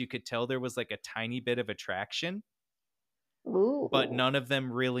as, you could tell there was like a tiny bit of attraction, but ooh, none of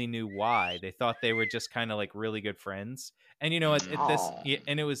them really knew why. They thought they were just kind of like really good friends. And at this, oh, yeah,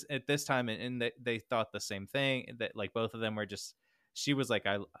 and it was at this time, and they thought the same thing, that like both of them were just. She was like,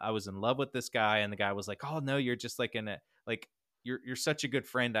 I was in love with this guy, and the guy was like, oh no, you're just like in a like. You're such a good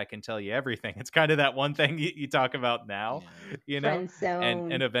friend. I can tell you everything. It's kind of that one thing you talk about now, Yeah. friend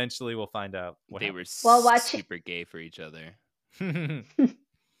and zone. eventually we'll find out what They were While watching, super gay for each other. happened.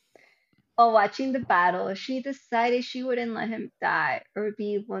 while watching the battle, she decided she wouldn't let him die or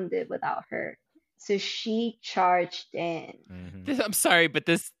be wounded without her. So she charged in. Mhm. I'm sorry, but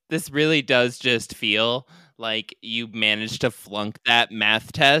this really does just feel like you managed to flunk that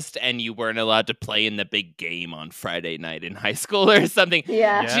math test and you weren't allowed to play in the big game on Friday night in high school or something.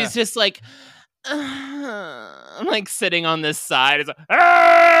 Yeah. Yeah. She's just like, I'm like sitting on this side. It's like,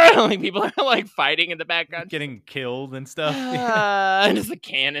 "Ah!" Like people are like fighting in the background. Getting killed and stuff. And just the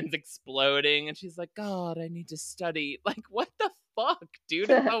cannons exploding, and she's like, God, I need to study. Like, what the fuck, dude?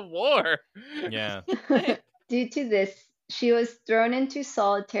 It's a war. Yeah. Due to this, she was thrown into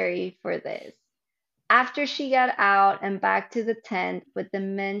solitary for this. After she got out and back to the tent with the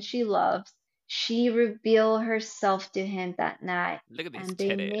men she loves, she revealed herself to him that night, Look at these and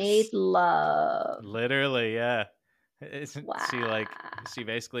they made titties. love. Literally, yeah. Isn't she like, Wow. she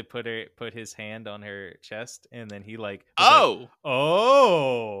basically put his hand on her chest, and then he like was like,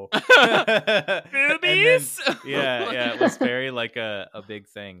 Oh, oh. And then boobies. yeah, it was very like a big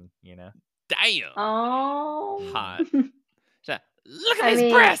thing, Damn, Oh. hot. She's like, look at I his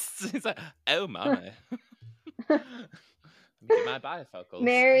mean, breasts. He's like, oh my. Get my bifocals.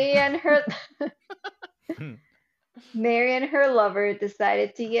 Mary and her Mary and her lover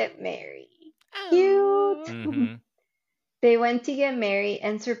decided to get married. Oh. Cute. Hmm. They went to get married,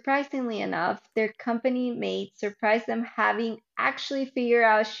 and surprisingly enough, their company mate surprised them having actually figured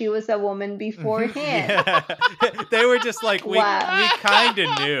out she was a woman beforehand. Yeah. They were just like, we Wow. kind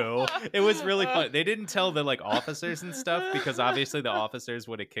of knew. It was really fun. They didn't tell the like officers and stuff because obviously the officers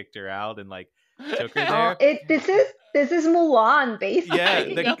would have kicked her out and like took her Oh, there. this is Mulan, Yeah,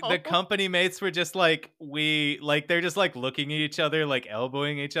 basically. the company mates were just like, they're just like looking at each other, like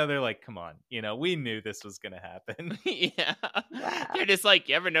elbowing each other, like, come on, we knew this was gonna happen. Yeah. Wow. They're just like,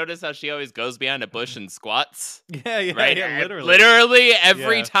 you ever notice how she always goes behind a bush and squats? Yeah, Right? yeah, literally. Literally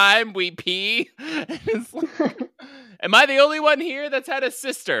every Yeah. time we pee. It's like, am I the only one here that's had a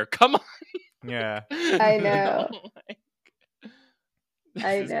sister? Come on. Yeah. I know. This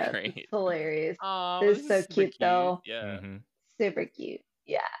I is know. great. It's hilarious. Oh, This is so super cute, though. Yeah. Mhm. Super cute.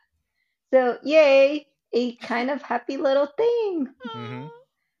 Yeah. So, yay, a kind of happy little thing. Mhm.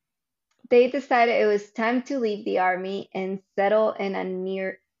 They decided it was time to leave the army and settle in a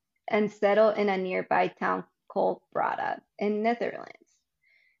nearby town called Brada in Netherlands.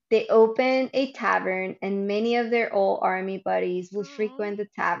 They opened a tavern, and many of their old army buddies would frequent the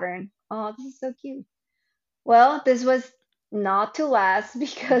tavern. Oh, this is so cute. Well, this was not to last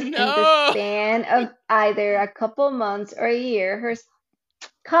because in the No. span of either a couple months or a year, her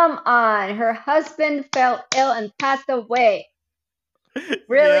husband fell ill and passed away.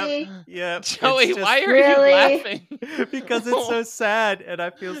 Really? Yep. Joey, It's just- why are Really? you laughing? because it's so sad and I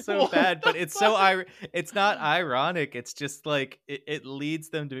feel so What bad, but the it's so fuck? it's not ironic. It's just like it leads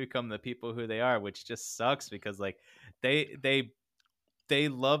them to become the people who they are, which just sucks because like they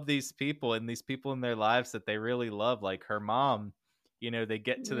love these people and these people in their lives that they really love, like her mom. They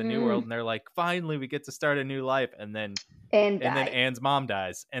get to the new world and they're like, finally we get to start a new life, and then And then died. Anne's mom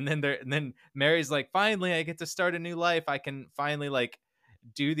dies, and then Mary's like, finally I get to start a new life, I can finally like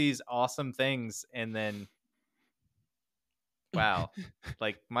do these awesome things, and then wow,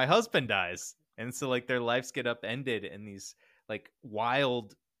 like my husband dies, and so like their lives get upended in these like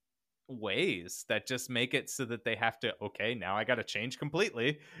wild ways that just make it so that they have to, okay, now I gotta change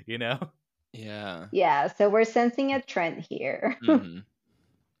completely. Yeah. Yeah, so we're sensing a trend here. hmm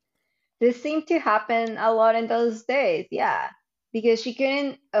This seemed to happen a lot in those days, yeah, because she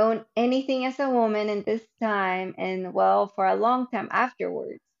couldn't own anything as a woman in this time, and well, for a long time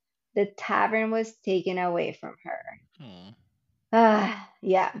afterwards, the tavern was taken away from her.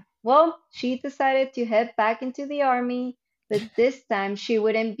 Yeah. Well, she decided to head back into the army, but this time she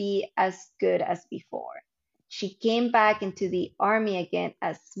wouldn't be as good as before. She came back into the army again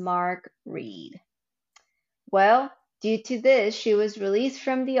as Mark Reed. Well, due to this, she was released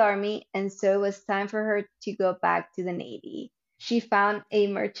from the army, and so it was time for her to go back to the navy. She found a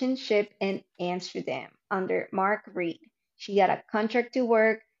merchant ship in Amsterdam under Mark Reed. She got a contract to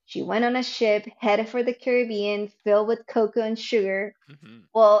work. She went on a ship headed for the Caribbean filled with cocoa and sugar.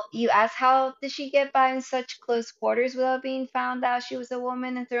 Well, you ask how did she get by in such close quarters without being found out she was a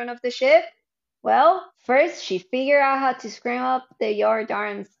woman and thrown off the ship? Well, first she figured out how to scram up the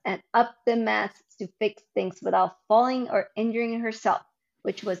yardarms and up the masts to fix things without falling or injuring herself,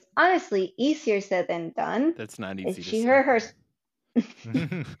 which was honestly easier said than done. That's not If easy she to hurt her say.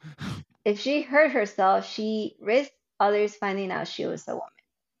 if she hurt herself, she risked others finding out she was a woman.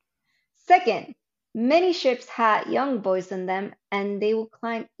 Second, many ships had young boys on them, and they would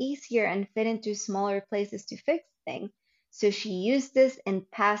climb easier and fit into smaller places to fix things. So she used this and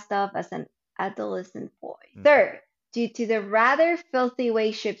passed off as an adolescent boy. Third, due to the rather filthy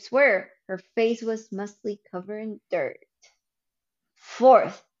way ships were, her face was mostly covered in dirt.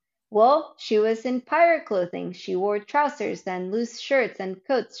 Fourth, well, she was in pirate clothing. She wore trousers and loose shirts and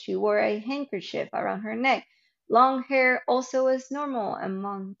coats. She wore a handkerchief around her neck. Long hair also was normal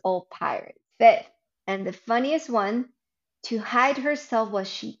among all pirates. Fifth, and the funniest one, to hide herself while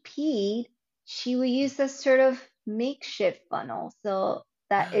she peed, she would use a sort of makeshift funnel so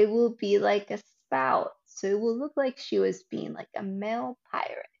that it will be like a spout. So it will look like she was being like a male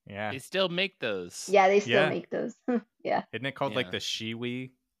pirate. Yeah. They still make those. Yeah, they still Yeah. make those. Yeah. Isn't it called like Yeah. the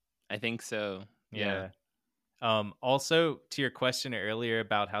shiwi? I think so. Yeah. Also, to your question earlier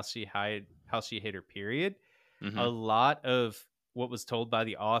about how she hid her period, Mhm. a lot of what was told by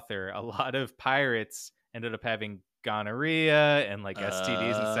the author, a lot of pirates ended up having gonorrhea and like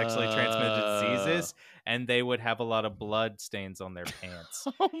STDs and sexually transmitted diseases, and they would have a lot of blood stains on their pants.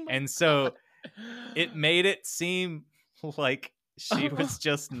 Oh my And so God. it made it seem like she was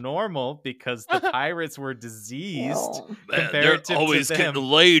just normal because the pirates were diseased. Well. Man, comparative they're to always getting them.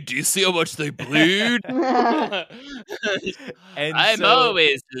 laid. Do you see how much they bleed? And I'm so-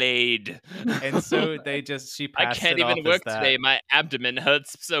 always laid. And so she I passed can't it off even as work that. today. My abdomen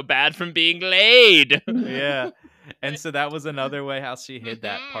hurts so bad from being laid. Yeah. And so that was another way how she hid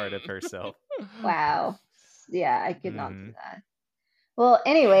that part of herself. Wow. Yeah, I could not do Mhm. that. Well,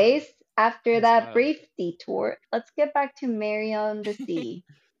 anyways, after That's that wild. brief detour, let's get back to Mary on the sea.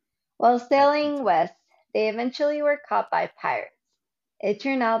 While That sailing detour. west, they eventually were caught by pirates. It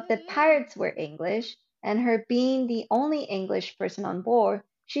turned out that pirates were English, and her being the only English person on board,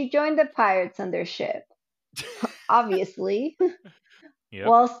 she joined the pirates on their ship. Obviously. Yep.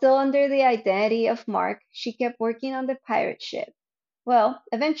 While still under the identity of Mark, she kept working on the pirate ship. Well,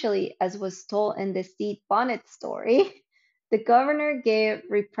 eventually, as was told in the Stede Bonnet story, the governor gave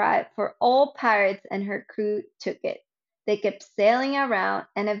reprieve for all pirates and her crew took it. They kept sailing around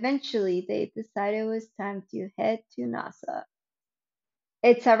and eventually they decided it was time to head to Nassau.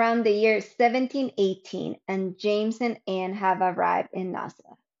 It's around the year 1718 and James and Anne have arrived in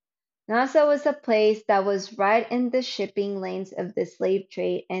Nassau. Nassau was a place that was right in the shipping lanes of the slave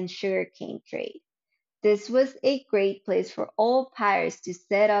trade and sugarcane trade. This was a great place for all pirates to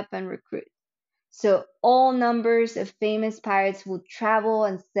set up and recruit. So all numbers of famous pirates would travel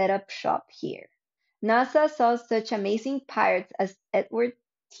and set up shop here. Nassau saw such amazing pirates as Edward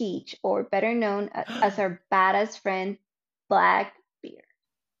Teach, or better known as our badass friend Blackbeard,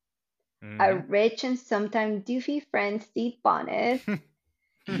 a Mhm. rich and sometimes doofy friend Steve Bonnet,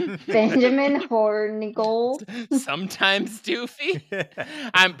 Benjamin Hornigold. Sometimes doofy.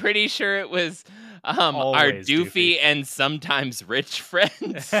 I'm pretty sure it was our Always doofy doofy. and sometimes rich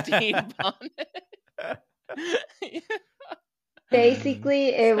friend Steve Bonnet. Basically,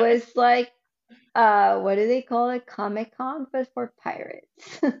 it was like what do they call it? Comic Con, but for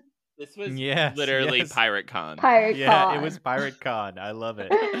pirates. This was Yes, literally yes. Pirate Con. Pirate Yeah, it was Con. Pirate Con. I love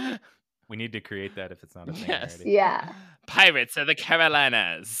it. We need to create that if it's not a thing Yes. already. Yeah. Pirates of the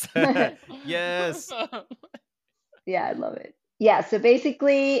Carolinas. Yes. Yeah, I love it. Yeah, so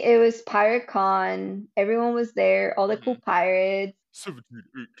basically it was Pirate Con. Everyone was there, all the cool pirates,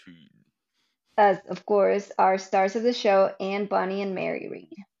 1718. as of course our stars of the show, Anne, Bonny, and Mary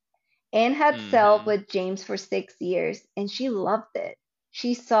Read. Anne had sailed Mhm. with James for 6 years and she loved it.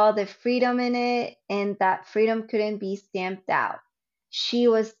 She saw the freedom in it and that freedom couldn't be stamped out. She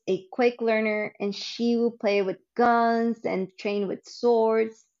was a quick learner and she would play with guns and train with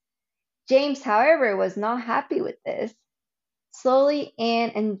swords. James, however, was not happy with this. Slowly, Anne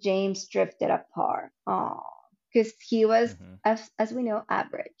and James drifted apart. Aw, because he was, Mhm. as we know,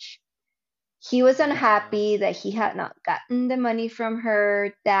 average. He was Yeah. unhappy that he had not gotten the money from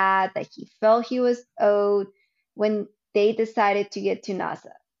her dad that he felt he was owed when they decided to get to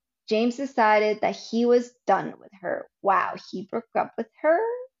NASA. James decided that he was done with her. Wow, he broke up with her?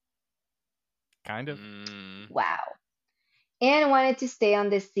 Kind of. Wow. Anne wanted to stay on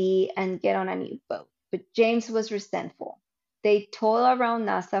the sea and get on a new boat, but James was resentful. They toiled around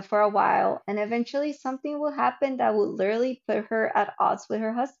NASA for a while, and eventually something will happen that will literally put her at odds with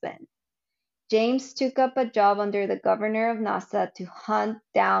her husband. James took up a job under the governor of Nassau to hunt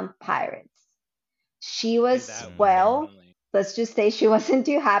down pirates. She Do was, that one day well, only. let's just say she wasn't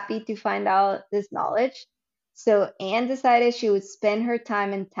too happy to find out this knowledge. So Anne decided she would spend her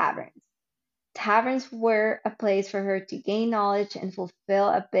time in taverns. Taverns were a place for her to gain knowledge and fulfill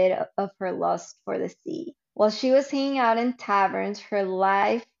a bit of her lust for the sea. While she was hanging out in taverns, her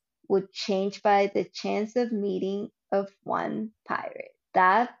life would change by the chance of meeting of one pirate.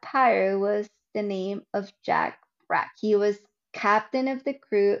 That pirate was the name of Jack Brack. He was captain of the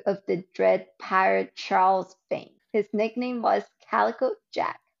crew of the dread pirate Charles Vane. His nickname was Calico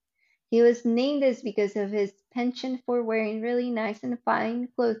Jack. He was named this because of his penchant for wearing really nice and fine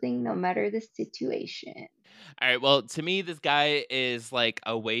clothing no matter the situation. All right, well, to me, this guy is like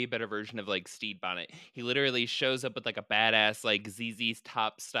a way better version of like Stede Bonnet. He literally shows up with like a badass like ZZ's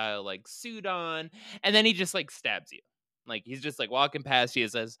top style like suit on, and then he just like stabs you. Like he's just like walking past you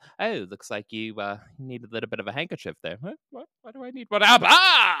and says, "Oh, looks like you need a little bit of a handkerchief there. What? What do I need? What?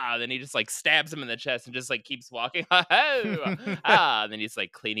 Ah!" Then he just like stabs him in the chest and just like keeps walking. Oh, and then he's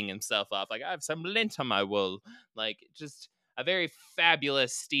like cleaning himself off. Like I have some lint on my wool. Like just a very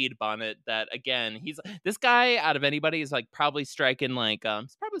fabulous Stede Bonnet that again he's this guy out of anybody is like probably striking like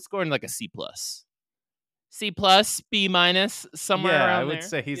he's probably scoring like a C plus B minus somewhere Yeah, I around would there,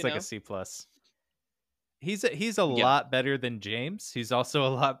 say he's you like know. a C plus. He's a Yeah, lot better than James. He's also a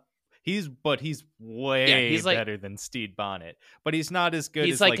lot. He's way he's like better than Stede Bonnet, but he's not as good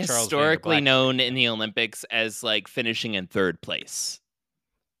he's as like like Charles Vane or historically Blackbeard. known in the Olympics as like finishing in third place,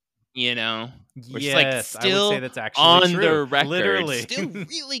 which is like Yes, I would say still that's actually on true. the record, Literally. still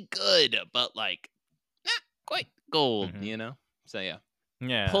really good, but like not quite gold, Mhm. So yeah.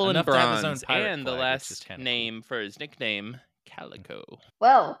 Yeah, Pulling enough to have his own bronze, pirate and the flag, which is last kind of cool. name for his nickname, Calico.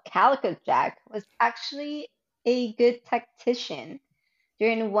 Well, Calico Jack was actually a good tactician.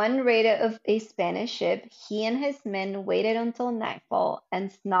 During one raid of a Spanish ship, he and his men waited until nightfall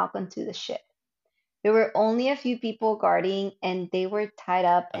and snuck onto the ship. There were only a few people guarding, and they were tied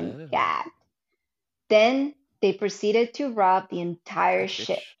up and Oh, gagged. Then they proceeded to rob the entire like a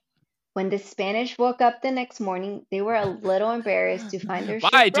ship. bitch. When the Spanish woke up the next morning, they were a little embarrassed to find their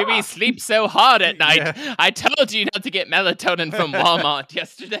ship Why do we robbed. sleep so hard at night? Yeah. I told you not to get melatonin from Walmart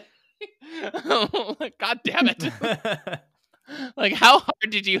yesterday. God damn it. Like, how hard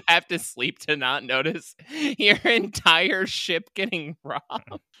did you have to sleep to not notice your entire ship getting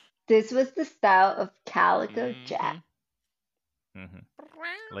robbed? This was the style of Calico Jack.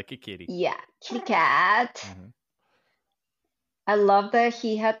 Like a kitty. Yeah, kitty cat. Mhm. I love that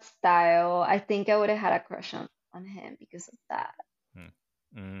he had style. I think I would have had a crush on him because of that.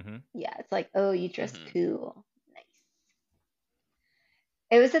 Mm-hmm. Yeah, it's like, oh, you dress Mhm. cool. Nice.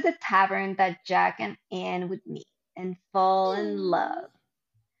 It was at the tavern that Jack and Anne would meet and fall in love.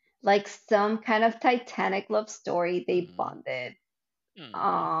 Like some kind of Titanic love story, they Mhm. bonded. Mhm.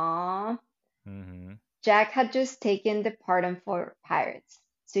 Aww. Mm-hmm. Jack had just taken the pardon for pirates,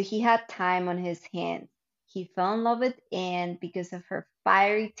 so he had time on his hands. He fell in love with Anne because of her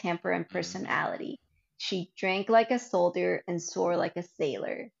fiery temper and personality. She drank like a soldier and swore like a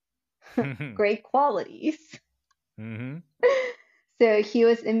sailor. Great qualities. Mm-hmm. So he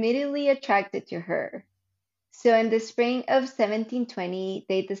was immediately attracted to her. So in the spring of 1720,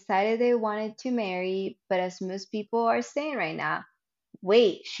 they decided they wanted to marry, but as most people are saying right now,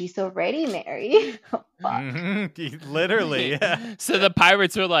 wait, she's already married? Oh, fuck. Literally, yeah. So the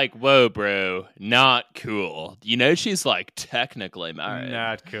pirates were like, whoa, bro, not cool. You know, she's like technically married.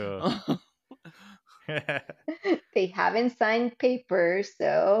 Not cool. They haven't signed papers,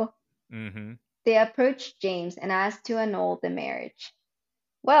 so Mm-hmm. they approached James and asked to annul the marriage.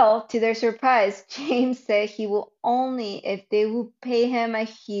 Well, to their surprise, James said he will only if they will pay him a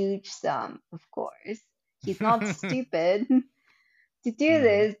huge sum, of course. He's not stupid. To do Mhm.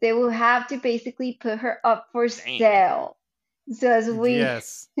 this, they will have to basically put her up for Damn. sale. So as we,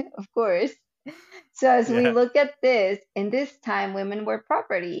 Yes. of course, so as we Yeah. look at this, in this time, women were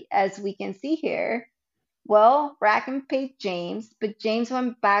property, as we can see here. Well, Rackham paid James, but James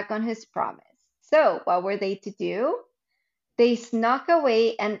went back on his promise. So what were they to do? They snuck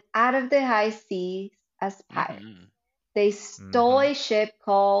away and out of the high seas as pirates. Mhm. They stole Mm-hmm. a ship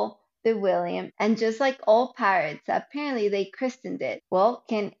called the William, and just like all pirates, apparently they christened it. Well,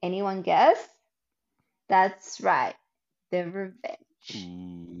 can anyone guess? That's right, the Revenge.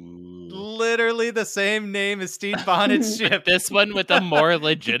 Ooh. Literally the same name as Steve Bonnet's But ship. this one with a more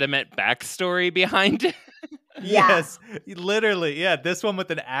legitimate backstory behind it. Yeah. Yes, literally. Yeah, this one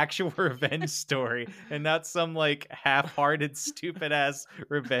with an actual revenge story and not some like half-hearted stupid ass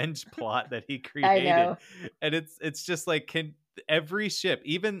revenge plot that he I created. know. And it's just like can every ship,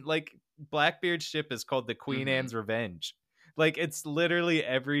 even like Blackbeard's ship is called the Queen Mhm. Anne's Revenge. Like it's literally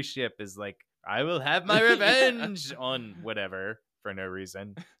every ship is like I will have my revenge on whatever for no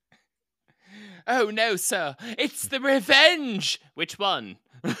reason. Oh no, sir! It's the Revenge. Which one?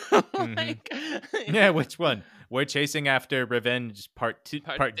 Like, Yeah, which one? We're chasing after Revenge Part 2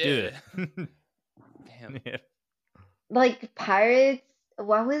 Part Part 2. Damn. Yeah. Like pirates,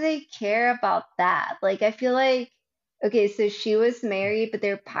 why would they care about that? Like I feel like okay, so she was married, but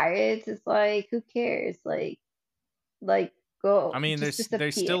they're pirates. It's like who cares? Like go I mean, just they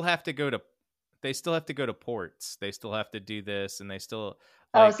disappear. still have to go to ports. They still have to do this, and they still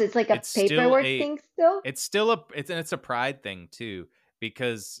Oh, so like it's like a it's still paperwork a thing still? it's a pride thing too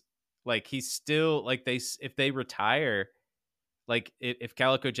because like he's still like if they retire, like if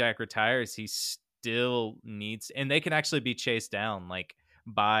Calico Jack retires, he still needs, and they can actually be chased down like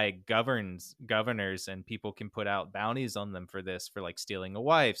by governors, and people can put out bounties on them for this, for like stealing a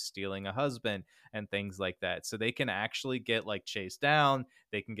wife, stealing a husband, and things like that. So they can actually get like chased down,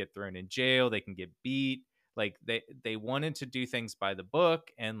 they can get thrown in jail, they can get beat. Like they wanted to do things by the book,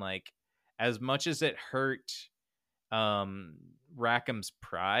 and like as much as it hurt um Rackham's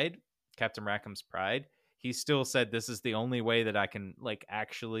pride, Captain Rackham's pride, he still said this is the only way that I can like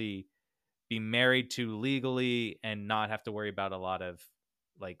actually be married to legally and not have to worry about a lot of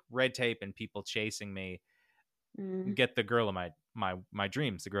like red tape and people chasing me, Mm. get the girl of my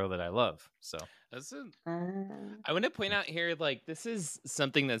dreams, the girl that I love. So I want to point out here, like, this is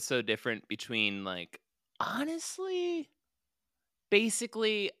something that's so different between, like, honestly,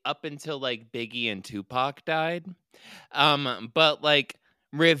 basically up until like Biggie and Tupac died. But like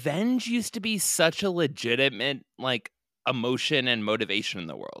revenge used to be such a legitimate like emotion and motivation in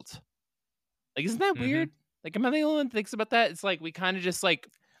the world. Like, isn't that Mhm. weird? Like, am I the only one that thinks about that? It's like we kind of just like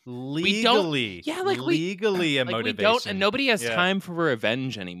legally, yeah, like legally a like motivation. we don't, and nobody has Yeah. time for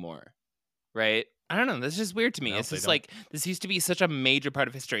revenge anymore, right? I don't know. That's just weird to me. No, It's they just don't. like this used to be such a major part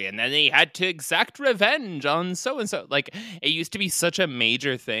of history, and then they had to exact revenge on so and so. Like it used to be such a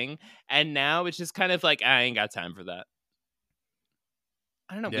major thing, and now it's just kind of like I ain't got time for that.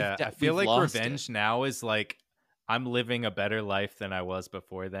 I don't know. Yeah, I feel like revenge now is like I'm living a better life than I was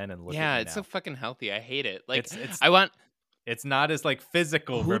before then, and look Yeah, at me it's now. so fucking healthy. I hate it. Like It's I want. it's not as like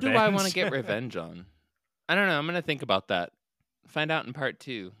physical. Who revenge. do I want to get revenge on? I don't know. I'm gonna think about that. Find out in part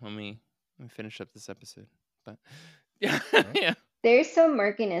 2 when we finish up this episode. But yeah, yeah. There's some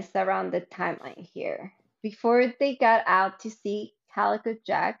murkiness around the timeline here. Before they got out to sea, Calico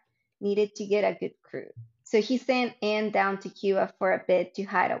Jack needed to get a good crew. So he sent Anne down to Cuba for a bit to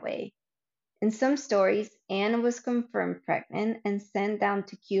hide away. In some stories, Anne was confirmed pregnant and sent down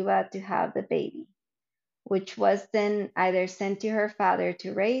to Cuba to have the baby, which was then either sent to her father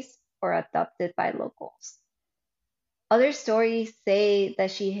to raise or adopted by locals. Other stories say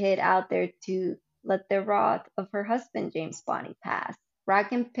that she hid out there to let the wrath of her husband James Bonny pass.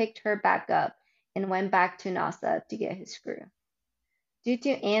 Bracken picked her back up and went back to Nassau to get his crew. Due to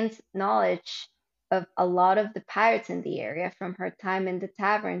Anne's knowledge of a lot of the pirates in the area from her time in the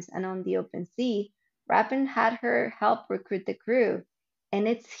taverns and on the open sea, Rapin had her help recruit the crew, and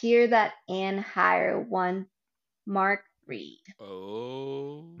it's here that Anne hired one Mark Reed.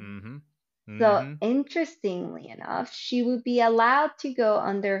 Oh. Mm-hmm. So, interestingly enough, she would be allowed to go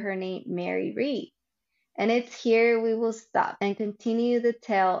under her name Mary Reed. And it's here we will stop and continue the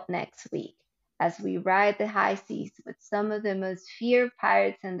tale next week as we ride the high seas with some of the most feared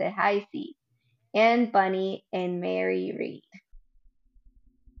pirates in the high seas, Anne Bonny and Mary Reed.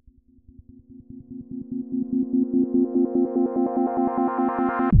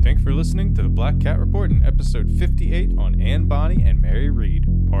 Thanks for listening to the Black Cat Report in episode 58 on Anne Bonny and Mary Reed,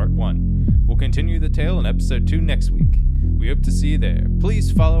 part 1. We'll continue the tale in episode 2 next week. We hope to see you there.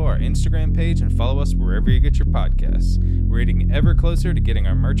 Please follow our Instagram page and follow us wherever you get your podcasts. We're getting ever closer to getting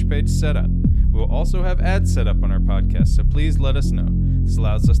our merch page set up. We will also have ads set up on our podcast, so please let us know. This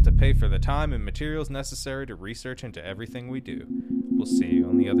allows us to pay for the time and materials necessary to research into everything we do. We'll see you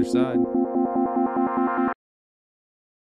on the other side.